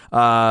comfortable.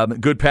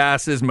 Good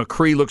passes.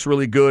 McCree looks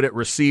really good at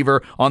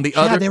receiver. On the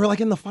other, they were like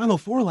in the Final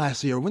Four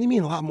last year. What do you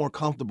mean a lot more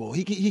comfortable?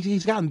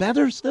 He's gotten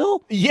better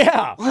still?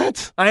 Yeah.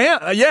 What? I am.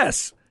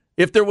 Yes.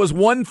 If there was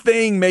one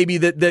thing maybe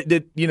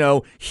that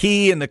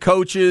he and the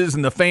coaches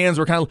and the fans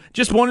were kind of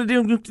just wanted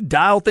to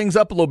dial things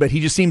up a little bit, he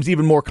just seems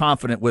even more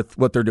confident with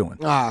what they're doing.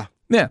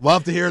 Yeah.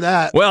 Love to hear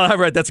that. Well, all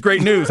right, that's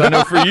great news, I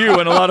know, for you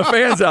and a lot of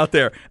fans out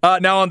there.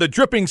 Now, on the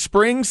Dripping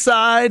Springs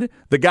side,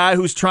 the guy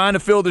who's trying to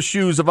fill the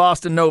shoes of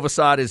Austin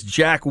Novosad is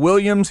Jack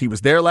Williams. He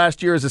was there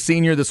last year as a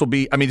senior.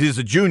 He's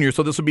a junior,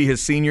 so this will be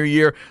his senior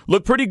year.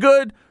 Looked pretty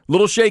good. A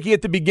little shaky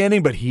at the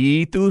beginning, but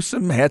he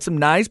had some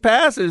nice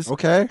passes.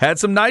 Okay. Had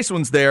some nice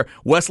ones there.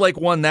 Westlake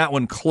won that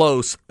one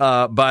close,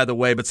 by the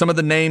way. But some of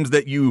the names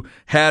that you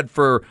had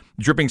for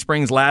Dripping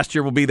Springs last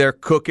year will be there.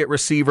 Cook at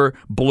receiver,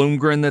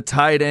 Bloomgren the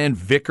tight end,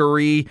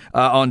 Vickery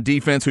on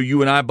defense, who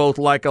you and I both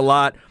like a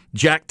lot.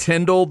 Jack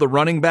Tyndall, the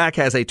running back,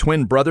 has a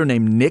twin brother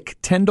named Nick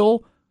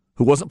Tyndall,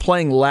 who wasn't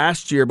playing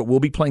last year but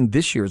will be playing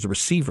this year as a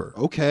receiver.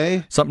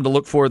 Okay. Something to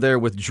look for there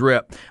with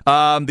Drip.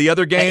 The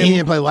other game... He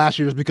didn't play last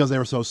year just because they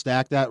were so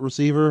stacked at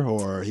receiver,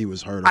 or he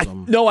was hurt or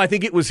something? No, I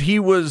think he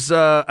was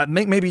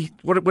maybe,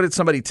 what did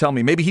somebody tell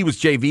me? Maybe he was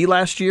JV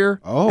last year,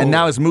 and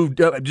now has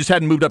moved up, just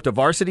hadn't moved up to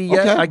varsity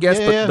yet, I guess,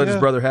 but his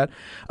brother had.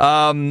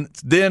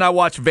 Then I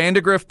watched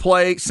Vandegrift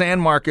play San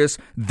Marcos.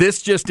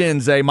 This just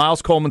ends,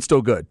 Miles Coleman's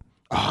still good.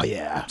 Oh,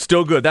 yeah.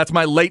 Still good. That's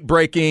my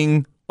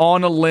late-breaking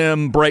on a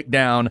limb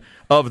breakdown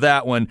of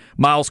that one.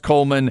 Miles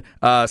Coleman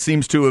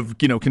seems to have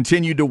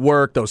continued to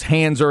work. Those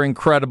hands are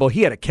incredible.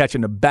 He had a catch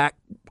in the back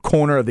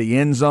corner of the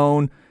end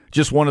zone.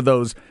 Just one of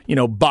those,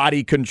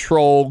 body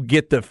control,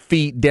 get the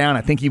feet down.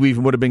 I think he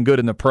even would have been good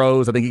in the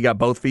pros. I think he got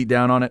both feet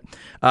down on it.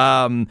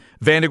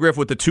 Vandegrift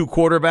with the two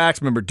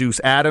quarterbacks. Remember, Deuce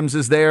Adams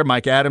is there,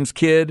 Mike Adams'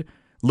 kid.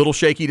 Little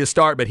shaky to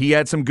start, but he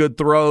had some good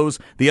throws.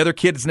 The other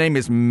kid's name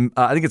is,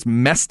 I think it's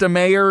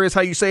Mestemayer is how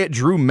you say it,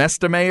 Drew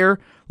Mestemayer. A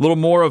little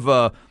more of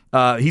a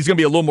He's going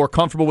to be a little more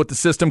comfortable with the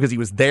system because he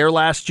was there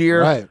last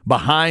year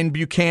behind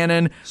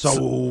Buchanan.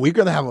 So we're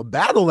going to have a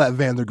battle at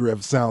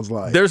Vandergrift, sounds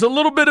like. There's a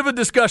little bit of a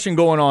discussion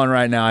going on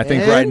right now, I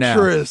think, right now.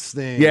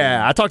 Interesting.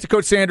 Yeah, I talked to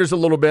Coach Sanders a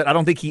little bit. I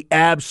don't think he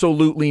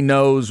absolutely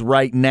knows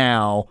right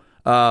now.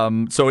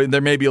 So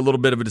there may be a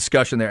little bit of a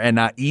discussion there. And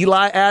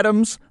Eli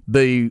Adams,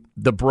 the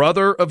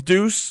brother of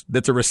Deuce,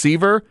 that's a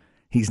receiver,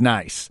 he's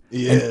nice.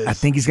 Yes. And I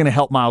think he's going to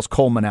help Miles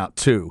Coleman out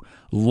too.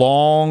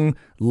 Long,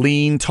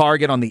 lean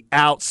target on the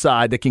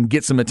outside that can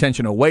get some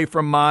attention away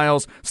from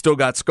Miles. Still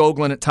got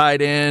Skoglin at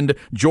tight end.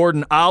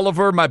 Jordan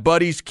Oliver, my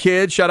buddy's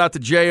kid. Shout out to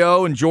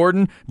J.O. and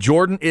Jordan.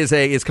 Jordan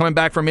is coming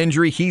back from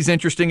injury. He's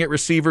interesting at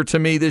receiver to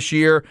me this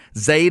year.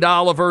 Zayd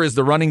Oliver is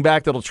the running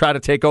back that'll try to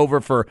take over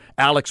for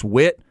Alex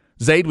Witt.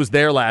 Zayd was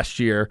there last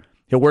year.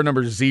 He'll wear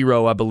number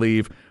 0, I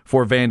believe,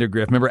 for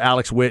Vandergrift. Remember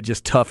Alex Witt,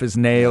 just tough as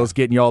nails,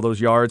 getting you all those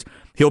yards.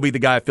 He'll be the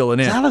guy filling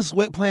in. Is Alex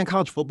Witt playing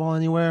college football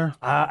anywhere?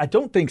 I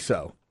don't think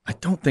so.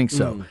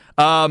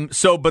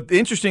 But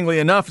interestingly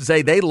enough,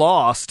 Zay, they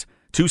lost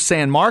to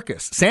San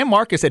Marcos. San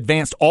Marcos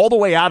advanced all the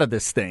way out of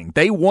this thing.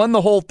 They won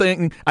the whole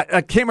thing. I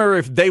can't remember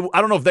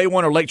I don't know if they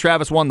won or Lake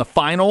Travis won the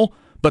final,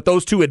 but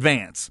those two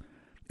advance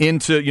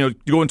into,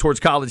 going towards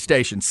College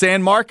Station.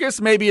 San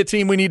Marcos may be a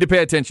team we need to pay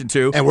attention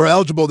to. And we're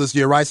eligible this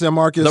year, right, San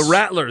Marcos? The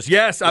Rattlers,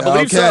 yes, I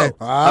believe so.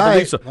 I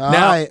believe so.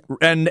 Now,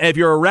 and if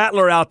you're a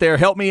Rattler out there,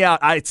 help me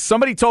out.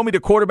 Somebody told me the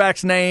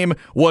quarterback's name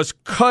was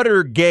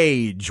Cutter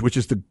Gage, which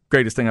is the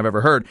greatest thing I've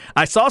ever heard.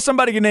 I saw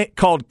somebody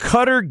called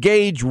Cutter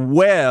Gage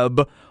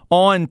Webb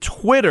on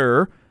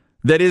Twitter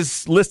that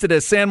is listed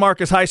as San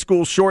Marcos High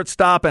School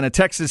shortstop and a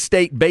Texas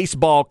State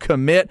baseball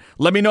commit.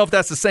 Let me know if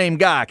that's the same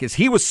guy, because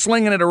he was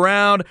slinging it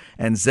around.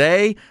 And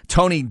Zay,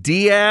 Tony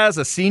Diaz,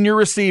 a senior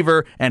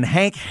receiver, and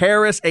Hank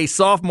Harris, a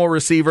sophomore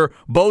receiver,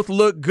 both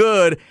look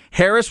good.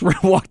 Harris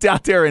walked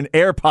out there in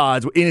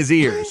AirPods in his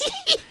ears.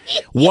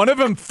 One of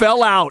them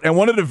fell out, and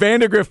one of the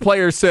Vandergrift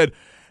players said,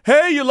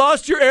 "Hey, you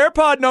lost your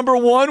AirPod number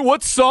 1.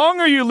 What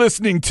song are you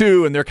listening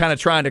to?" And they're kind of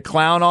trying to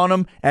clown on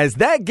him. As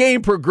that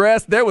game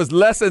progressed, there was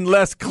less and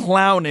less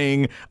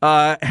clowning.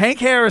 Hank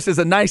Harris is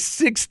a nice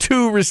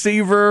 6'2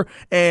 receiver,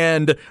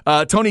 and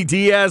Tony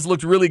Diaz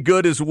looked really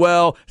good as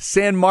well.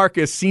 San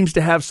Marcos seems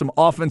to have some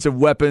offensive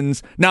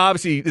weapons. Now,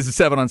 obviously, this is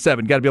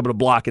 7-on-7. Got to be able to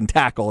block and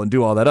tackle and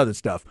do all that other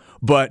stuff.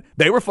 But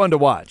they were fun to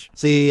watch.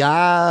 See,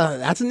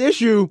 that's an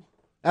issue.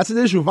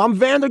 If I'm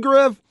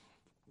Vandergrift,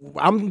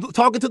 I'm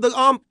talking to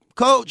the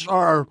coach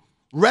or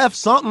ref,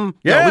 something.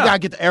 Yeah. We got to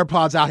get the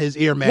AirPods out his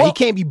ear, man. Well, he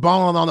can't be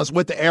balling on us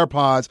with the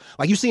AirPods.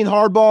 Like, you seen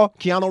Hardball,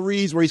 Keanu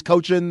Reeves, where he's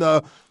coaching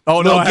the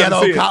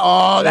ghetto.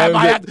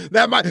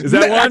 That might. Is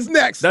that That's one?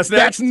 next. That's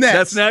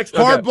next.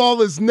 Okay.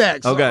 Hardball is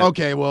next.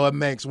 Okay. Well, it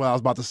makes what I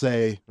was about to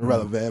say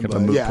irrelevant. Kept a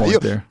But moot yeah,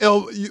 point there.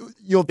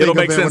 you'll think It'll of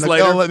make it sense when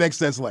later. It'll make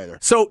sense later.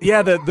 So,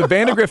 yeah, the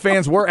Vandergrift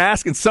fans were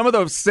asking. Some of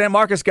those San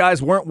Marcos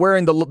guys weren't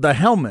wearing the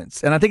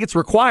helmets, and I think it's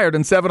required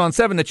in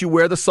 7-on-7 that you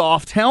wear the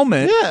soft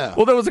helmet. Yeah.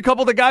 Well, there was a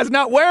couple of the guys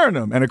not wearing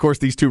them, and of course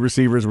these two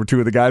receivers were two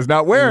of the guys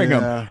not wearing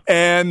them,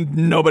 and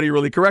nobody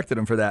really corrected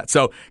them for that.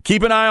 So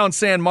keep an eye on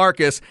San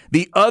Marcos.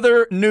 The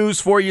other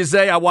news for you,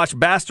 Zay, I watched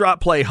Bastrop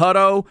play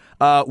Hutto.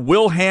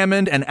 Will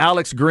Hammond and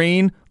Alex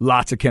Green,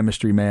 lots of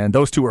chemistry, man.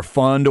 Those two are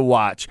fun to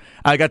watch.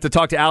 I got to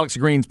talk to Alex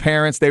Green's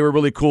parents. They were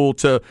really cool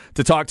to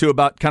talk to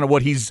about kind of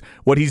what he's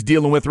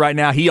dealing with right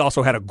now. He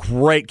also had a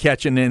great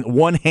catch and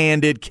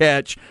one-handed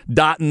catch,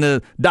 dotting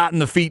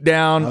the feet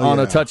down on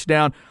a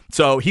touchdown.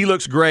 So he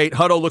looks great.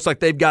 Hutto looks like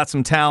they've got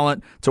some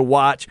talent to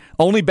watch.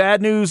 Only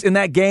bad news in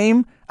that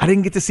game, I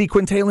didn't get to see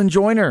Quintaylon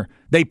Joyner.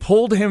 They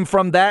pulled him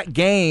from that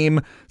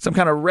game, some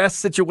kind of rest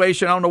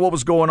situation. I don't know what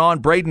was going on.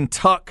 Braden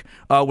Tuck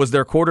was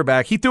their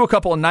quarterback. He threw a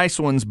couple of nice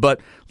ones, but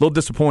a little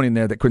disappointing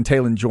there that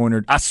Quintaylon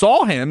Joyner. I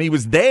saw him. He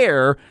was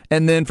there,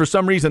 and then for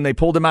some reason they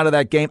pulled him out of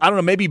that game. I don't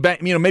know,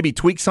 maybe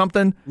tweak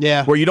something.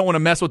 Yeah. Where you don't want to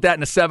mess with that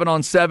in a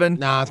 7-on-7.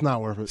 Nah, it's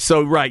not worth it.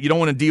 So, right, you don't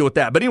want to deal with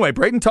that. But anyway,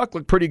 Braden Tuck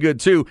looked pretty good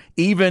too.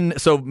 Even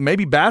so,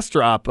 maybe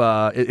Bastrop,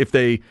 if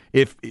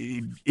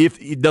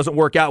it doesn't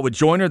work out with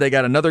Joyner, they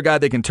got another guy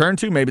they can turn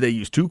to. Maybe they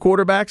use two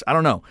quarterbacks. I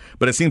don't know.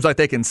 But it seems like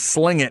they can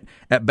sling it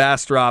at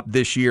Bastrop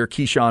this year.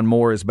 Keyshawn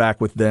Moore is back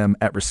with them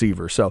at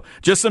receiver. So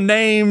just some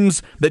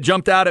names that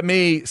jumped out at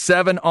me.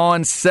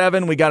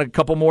 7-on-7. We got a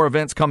couple more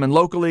events coming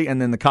locally,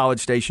 and then the College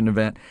Station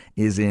event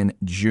is in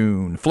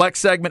June. Flex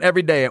segment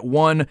every day at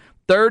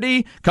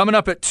 1:30. Coming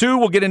up at 2,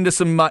 we'll get into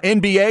some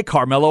NBA.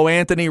 Carmelo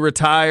Anthony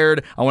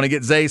retired. I want to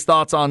get Zay's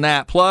thoughts on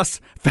that.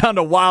 Plus, found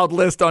a wild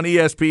list on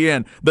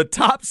ESPN. The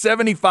top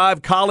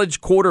 75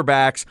 college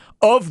quarterbacks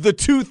of the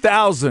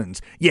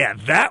 2000s. Yeah,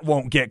 that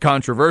won't get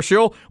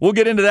controversial. We'll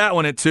get into that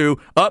one at 2.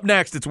 Up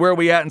next, it's Where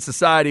We At in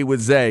Society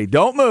with Zay.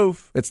 Don't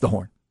move. It's The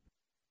Horn.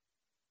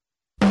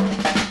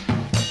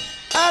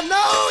 I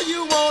know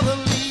you want to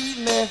leave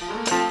me,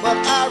 but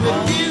I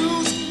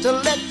refuse to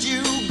let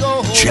you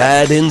go.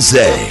 Chad and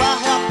Zay. If I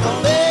have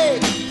to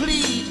beg,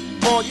 plead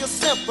for your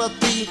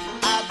sympathy,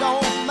 I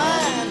don't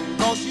mind,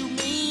 'cause you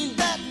mean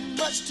that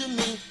much to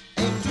me.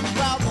 Ain't too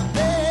proud to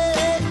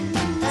beg,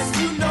 and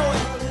you know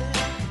it.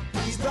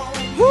 Please don't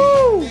leave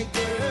me,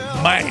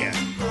 girl. Man.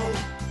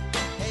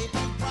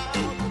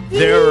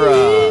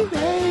 They're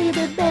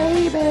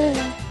baby.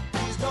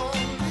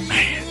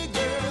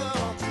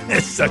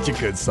 it's such a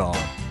good song.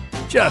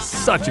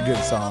 Just such a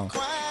good song.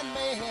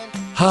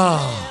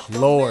 Oh,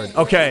 Lord.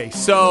 Okay,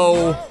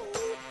 so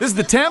this is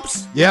the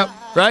Temps, Yep.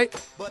 right?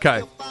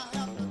 Okay.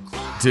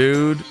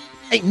 Dude,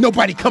 Ain't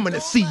nobody coming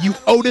to see you,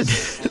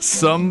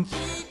 Otis.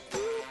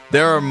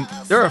 there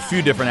are a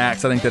few different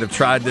acts I think that have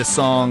tried this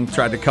song,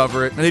 tried to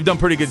cover it, and they've done a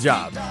pretty good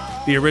job.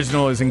 The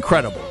original is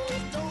incredible.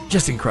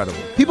 Just incredible.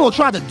 People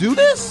try to do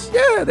this?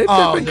 Yeah, they've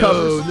been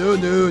covers.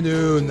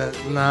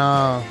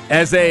 No.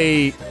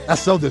 That's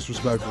so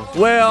disrespectful.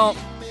 Well,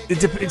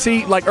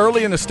 see, like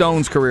early in the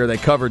Stones' career, they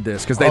covered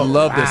this because they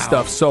love this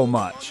stuff so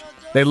much.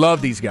 They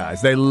love these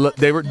guys. They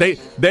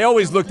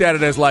always looked at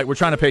it as like we're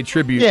trying to pay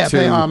tribute to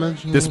pay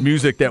homage. this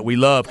music that we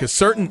love, because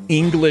certain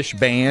English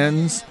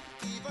bands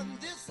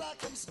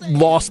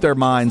lost their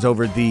minds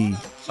over the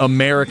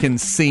American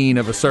scene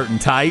of a certain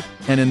type,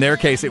 and in their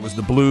case it was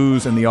the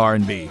blues and the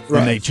R&B,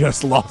 and they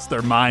just lost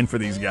their mind for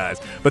these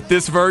guys. But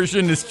this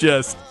version is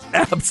just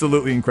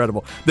absolutely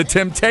incredible. The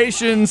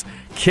Temptations,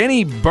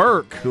 Kenny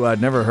Burke, who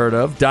I'd never heard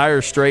of,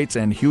 Dire Straits,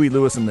 and Huey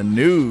Lewis and the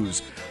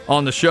News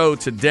on the show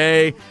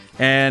today.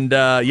 And,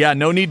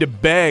 no need to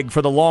beg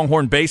for the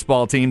Longhorn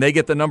baseball team. They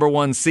get the number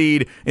 1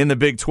 seed in the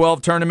Big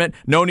 12 tournament.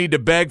 No need to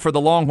beg for the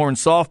Longhorn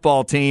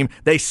softball team.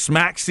 They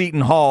smacked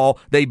Seton Hall.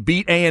 They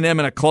beat A&M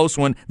in a close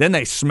one. Then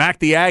they smacked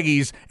the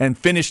Aggies and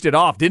finished it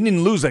off. Didn't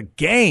even lose a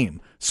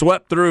game.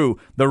 Swept through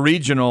the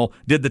regional,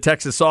 did the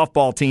Texas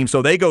softball team.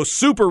 So they go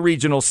super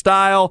regional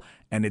style,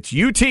 and it's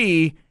UT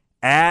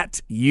at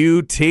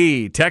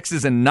UT.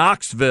 Texas and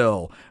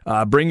Knoxville.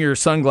 Bring your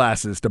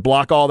sunglasses to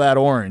block all that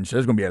orange.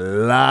 There's going to be a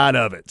lot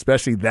of it,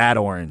 especially that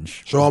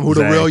orange. Show them who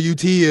the real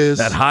UT is.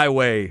 That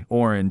highway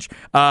orange.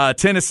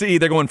 Tennessee,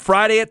 they're going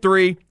Friday at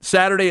 3,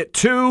 Saturday at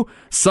 2.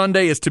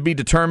 Sunday is to be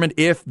determined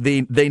if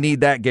they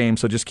need that game,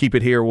 so just keep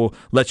it here. We'll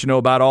let you know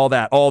about all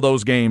that. All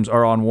those games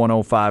are on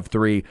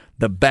 105.3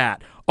 The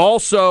Bat.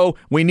 Also,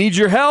 we need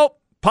your help.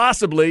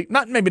 Possibly,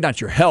 maybe not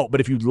your help, but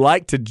if you'd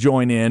like to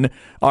join in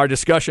our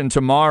discussion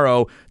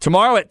tomorrow at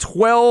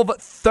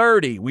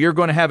 12:30, we are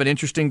going to have an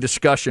interesting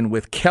discussion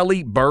with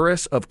Kelly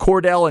Burris of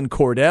Cordell &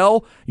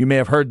 Cordell. You may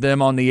have heard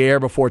them on the air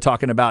before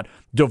talking about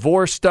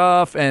divorce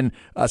stuff and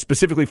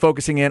specifically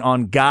focusing in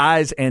on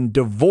guys and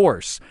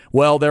divorce.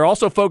 Well, they're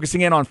also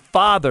focusing in on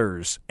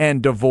fathers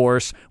and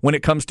divorce when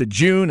it comes to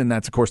June, and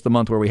that's, of course, the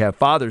month where we have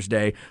Father's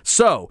Day.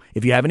 So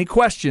if you have any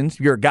questions,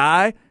 you're a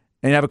guy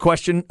and you have a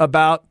question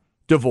about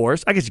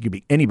divorce. I guess you could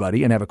be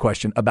anybody and have a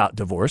question about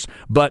divorce,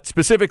 but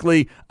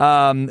specifically,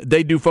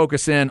 they do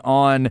focus in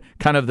on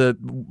kind of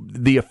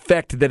the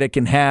effect that it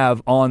can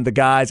have on the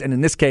guys, and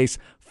in this case,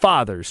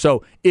 fathers.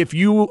 So if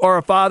you are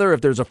a father, if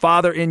there's a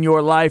father in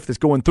your life that's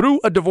going through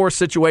a divorce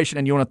situation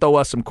and you want to throw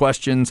us some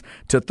questions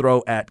to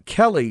throw at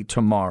Kelly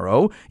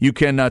tomorrow, you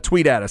can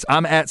tweet at us.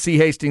 I'm at C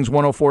Hastings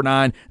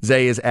 1049.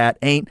 Zay is at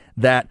Ain't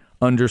That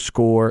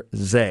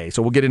 _Zay.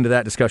 So we'll get into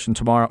that discussion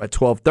tomorrow at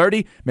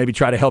 12:30. Maybe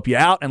try to help you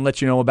out and let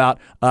you know about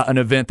an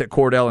event that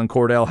Cordell &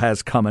 Cordell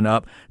has coming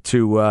up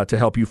to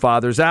help you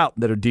fathers out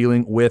that are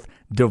dealing with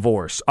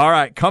divorce. All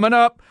right, coming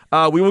up,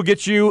 we will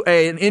get you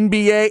an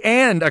NBA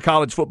and a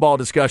college football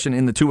discussion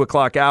in the 2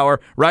 o'clock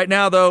hour. Right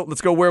now, though, let's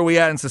go where are we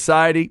at in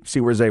society,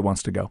 see where Zay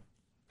wants to go.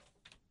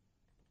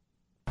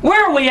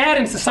 Where are we at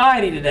in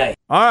society today?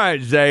 All right,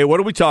 Zay,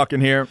 what are we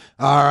talking here?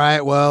 All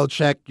right, well,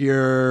 check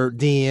your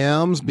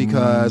DMs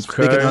because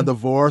speaking of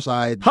divorce,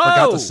 I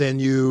forgot to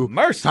send you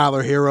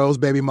Tyler Hero's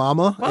baby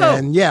mama. Whoa.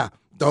 And yeah,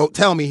 don't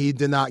tell me he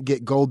did not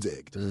get gold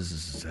digged.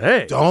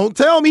 Zay. Don't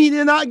tell me he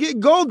did not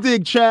get gold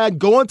digged, Chad.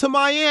 Going to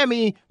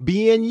Miami,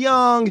 being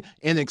young,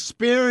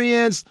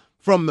 inexperienced,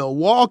 from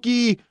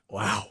Milwaukee.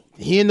 Wow.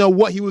 He didn't know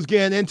what he was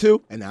getting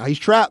into, and now he's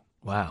trapped.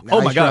 Wow.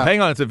 Oh, my God.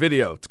 Hang on. It's a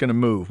video. It's going to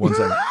move. 1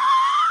 second.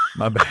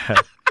 My bad.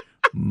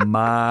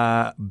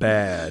 My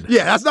bad.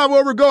 Yeah, that's not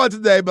where we're going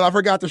today, but I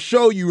forgot to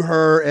show you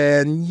her,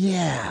 and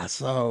yeah,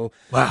 so.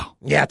 Wow.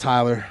 Yeah,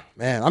 Tyler,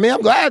 man. I mean,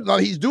 I'm glad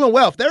he's doing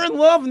well. If they're in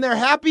love and they're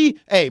happy,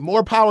 hey,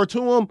 more power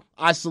to him.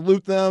 I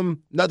salute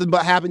them. Nothing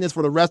but happiness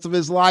for the rest of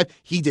his life.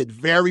 He did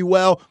very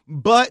well,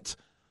 but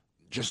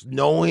just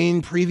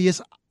knowing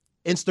previous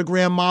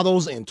Instagram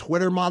models and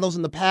Twitter models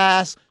in the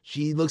past,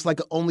 she looks like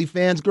an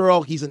OnlyFans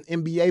girl. He's an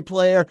NBA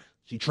player.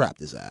 She trapped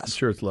his ass. I'm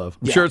sure it's love.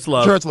 Yeah, sure it's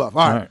love. Sure it's love.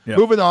 All right. Yep.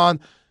 Moving on.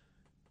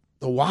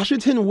 The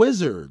Washington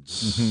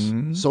Wizards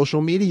social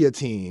media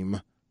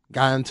team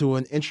got into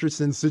an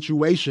interesting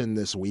situation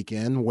this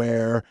weekend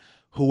where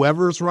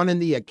whoever's running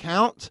the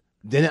account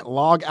didn't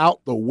log out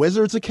the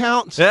Wizards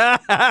account and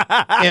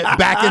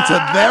back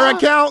into their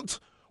account,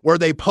 where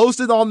they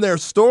posted on their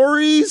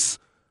stories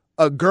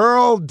a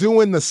girl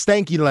doing the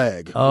stanky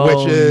leg,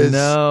 which is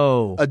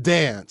a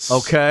dance.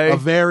 Okay. A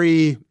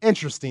very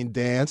interesting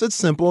dance. It's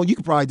simple. You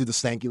could probably do the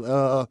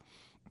stanky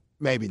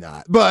maybe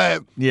not.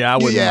 But yeah, I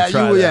wouldn't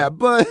try that. Yeah,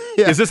 but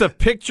yeah. Is this a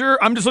picture?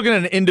 I'm just looking at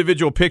an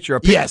individual picture.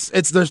 Yes,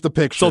 there's the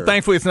picture. So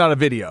thankfully it's not a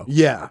video.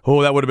 Yeah.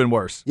 Oh, that would have been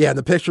worse. Yeah, and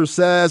the picture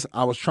says,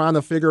 I was trying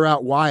to figure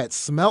out why it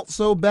smelt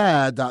so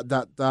bad, ...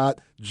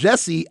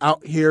 Jesse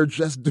out here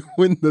just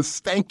doing the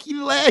stanky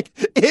leg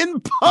in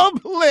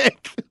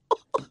public.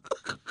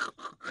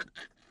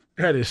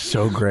 That is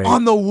so great.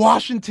 On the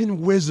Washington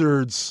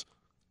Wizards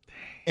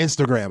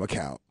Instagram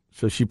account.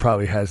 So she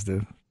probably has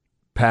the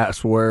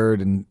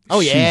password and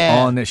she's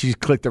yeah. on it. She's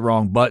clicked the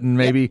wrong button,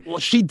 maybe. Yeah. Well,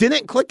 she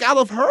didn't click out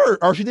of her,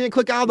 or she didn't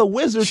click out of the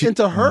Wizards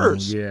into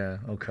hers. Yeah,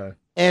 okay.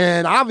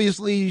 And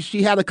obviously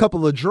she had a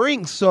couple of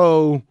drinks,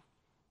 so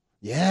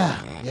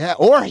yeah.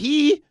 Or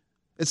he.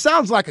 It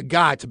sounds like a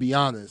guy, to be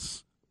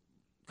honest.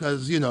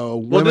 Because,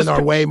 women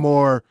are way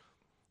more,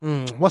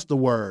 what's the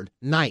word?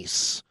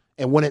 Nice.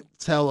 And wouldn't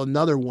tell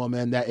another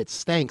woman that it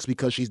stinks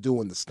because she's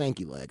doing the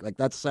stanky leg. Like,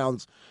 that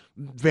sounds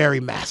very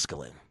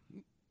masculine.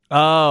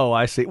 Oh,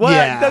 I see. Well,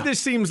 Yeah. that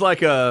just seems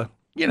like a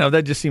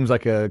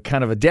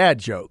kind of a dad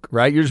joke,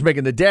 right? You're just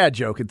making the dad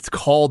joke. It's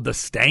called the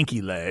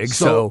stanky leg.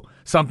 So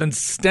something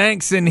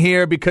stanks in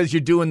here because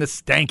you're doing the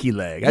stanky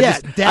leg.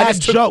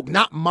 Dad joke,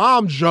 not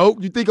mom joke.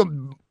 You think a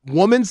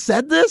woman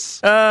said this?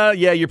 Yeah,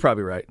 you're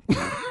probably right.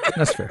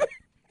 That's fair.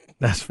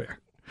 That's fair.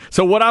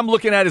 So what I'm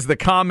looking at is the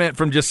comment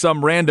from just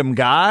some random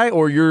guy,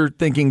 or you're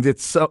thinking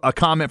it's a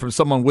comment from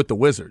someone with the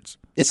Wizards?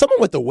 It's someone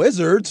with the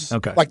Wizards.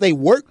 Okay. Like, they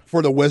work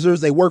for the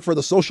Wizards. They work for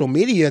the social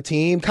media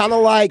team, kind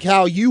of like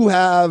how you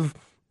have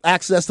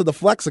access to the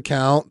Flex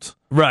account.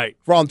 Right.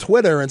 On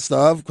Twitter and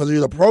stuff, because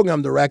you're the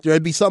program director.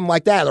 It'd be something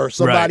like that. Or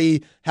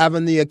somebody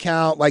having the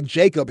account, like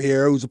Jacob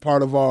here, who's a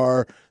part of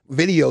our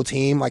video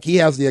team. Like, he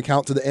has the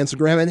account to the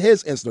Instagram and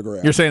his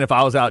Instagram. You're saying if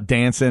I was out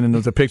dancing and there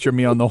was a picture of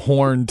me on the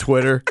Horn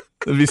Twitter,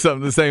 it'd be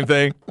something the same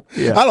thing?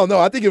 Yeah. I don't know.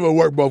 I think it would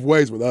work both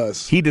ways with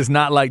us. He does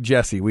not like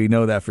Jesse. We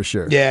know that for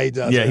sure. Yeah, he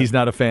does. Yeah, he's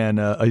not a fan.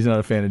 He's not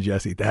a fan of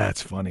Jesse.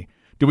 That's funny.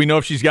 Do we know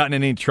if she's gotten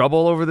in any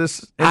trouble over this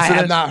incident? I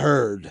have not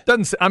heard.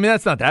 That's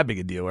not that big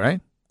a deal,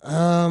 right?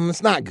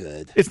 It's not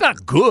good. It's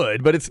not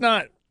good, but it's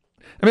not.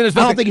 I mean, I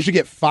don't think you should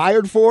get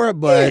fired for it,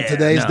 but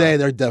today's day,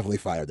 they're definitely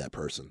fired that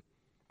person.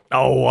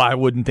 Oh, I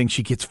wouldn't think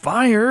she gets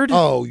fired.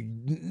 Oh,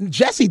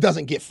 Jesse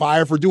doesn't get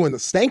fired for doing the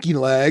stanky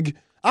leg.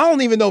 I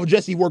don't even know if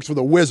Jesse works for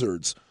the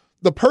Wizards.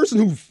 The person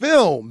who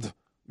filmed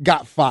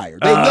got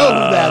fired. They know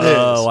who that is.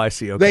 Oh, I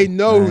see. Okay. They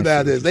know who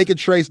that is. They can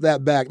trace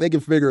that back. They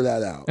can figure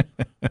that out.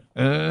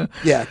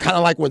 Yeah, kind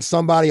of like when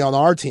somebody on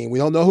our team, we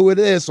don't know who it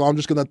is, so I'm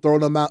just going to throw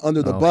them out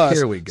under the bus.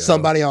 Here we go.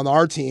 Somebody on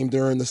our team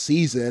during the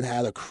season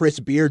had a Chris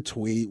Beard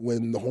tweet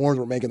when the Horns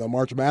were making a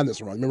March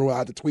Madness run. Remember when I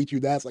had to tweet you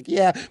that? It's like,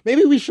 yeah,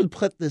 maybe we should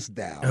put this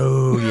down.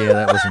 Oh, yeah,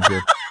 that wasn't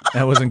good.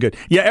 That wasn't good.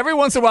 Yeah, every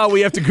once in a while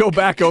we have to go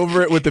back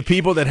over it with the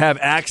people that have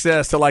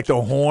access to, like,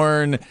 the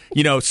Horn,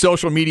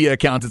 social media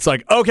accounts. It's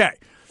like, okay,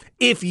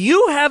 if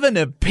you have an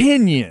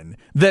opinion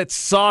that's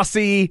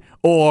saucy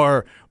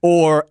or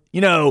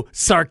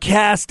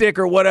sarcastic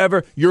or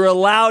whatever, you're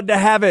allowed to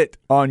have it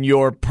on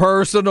your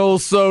personal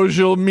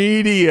social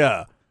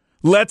media.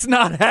 Let's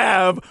not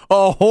have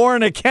a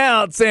Horn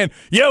account saying,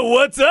 yo,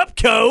 what's up,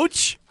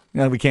 coach?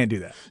 No, we can't do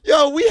that.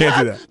 Yo, Can't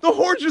do that. the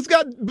Horns just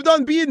got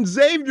done beating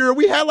Xavier.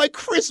 We had like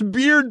Chris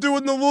Beard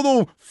doing the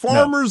little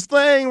farmers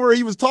thing where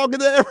he was talking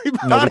to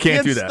everybody No, we can't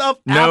and do that. stuff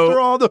No. after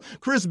all the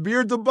Chris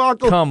Beard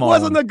debacle. Come on.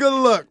 Wasn't a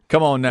good look.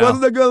 Come on now.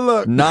 Wasn't a good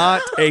look.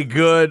 Not a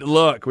good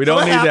look. We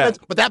don't need that.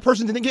 But that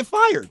person didn't get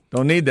fired.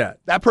 Don't need that.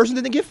 That person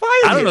didn't get fired.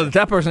 I don't know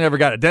that person ever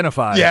got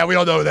identified. Yeah, we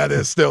don't know who that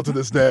is still to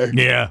this day.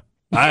 Yeah.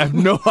 I have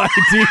no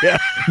idea.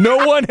 No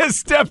one has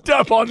stepped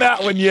up on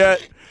that one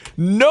yet.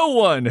 No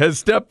one has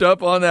stepped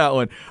up on that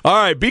one. All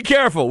right, be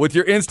careful with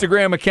your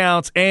Instagram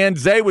accounts, and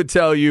Zay would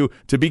tell you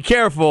to be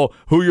careful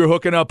who you're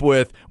hooking up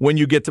with when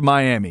you get to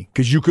Miami,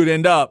 because you could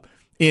end up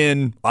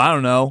in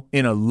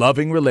a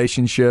loving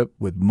relationship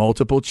with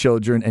multiple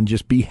children and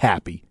just be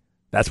happy.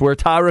 That's where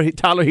Tyler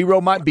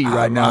Hero might be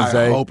right now,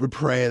 Zay. I hope and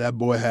pray that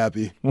boy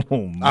happy.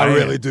 Oh, man. I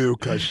really do,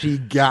 because she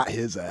got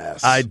his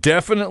ass. I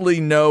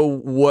definitely know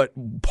what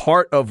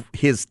part of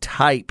his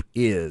type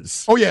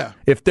is. Oh, yeah.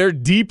 If they're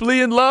deeply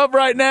in love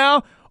right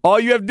now, all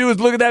you have to do is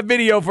look at that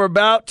video for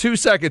about 2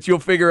 seconds. You'll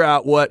figure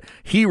out what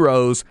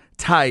Hero's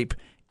type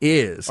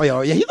is.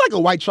 Oh, yeah, he's like a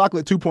white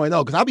chocolate 2.0,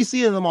 because I'll be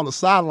seeing him on the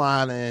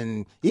sideline,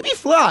 and he be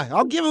fly.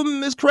 I'll give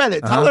him his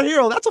credit. Tyler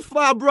Hero, that's a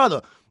fly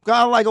brother.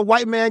 Kind of like a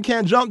white man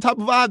can't jump type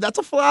of vibe. That's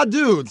a fly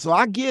dude. So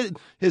I get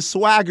his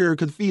swagger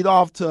could feed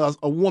off to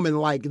a woman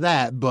like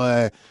that,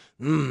 but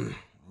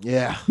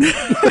yeah.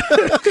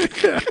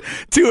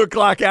 2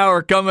 o'clock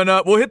hour coming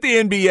up. We'll hit the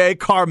NBA.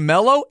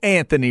 Carmelo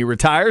Anthony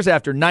retires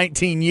after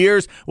 19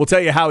 years. We'll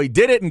tell you how he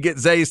did it and get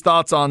Zay's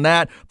thoughts on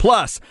that.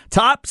 Plus,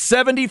 top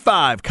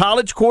 75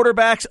 college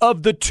quarterbacks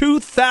of the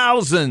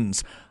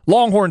 2000s.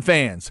 Longhorn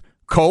fans,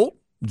 Colt,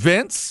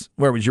 Vince,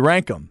 where would you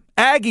rank them?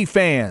 Aggie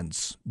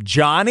fans,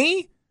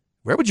 Johnny,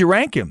 where would you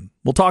rank him?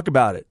 We'll talk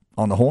about it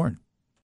on the Horn.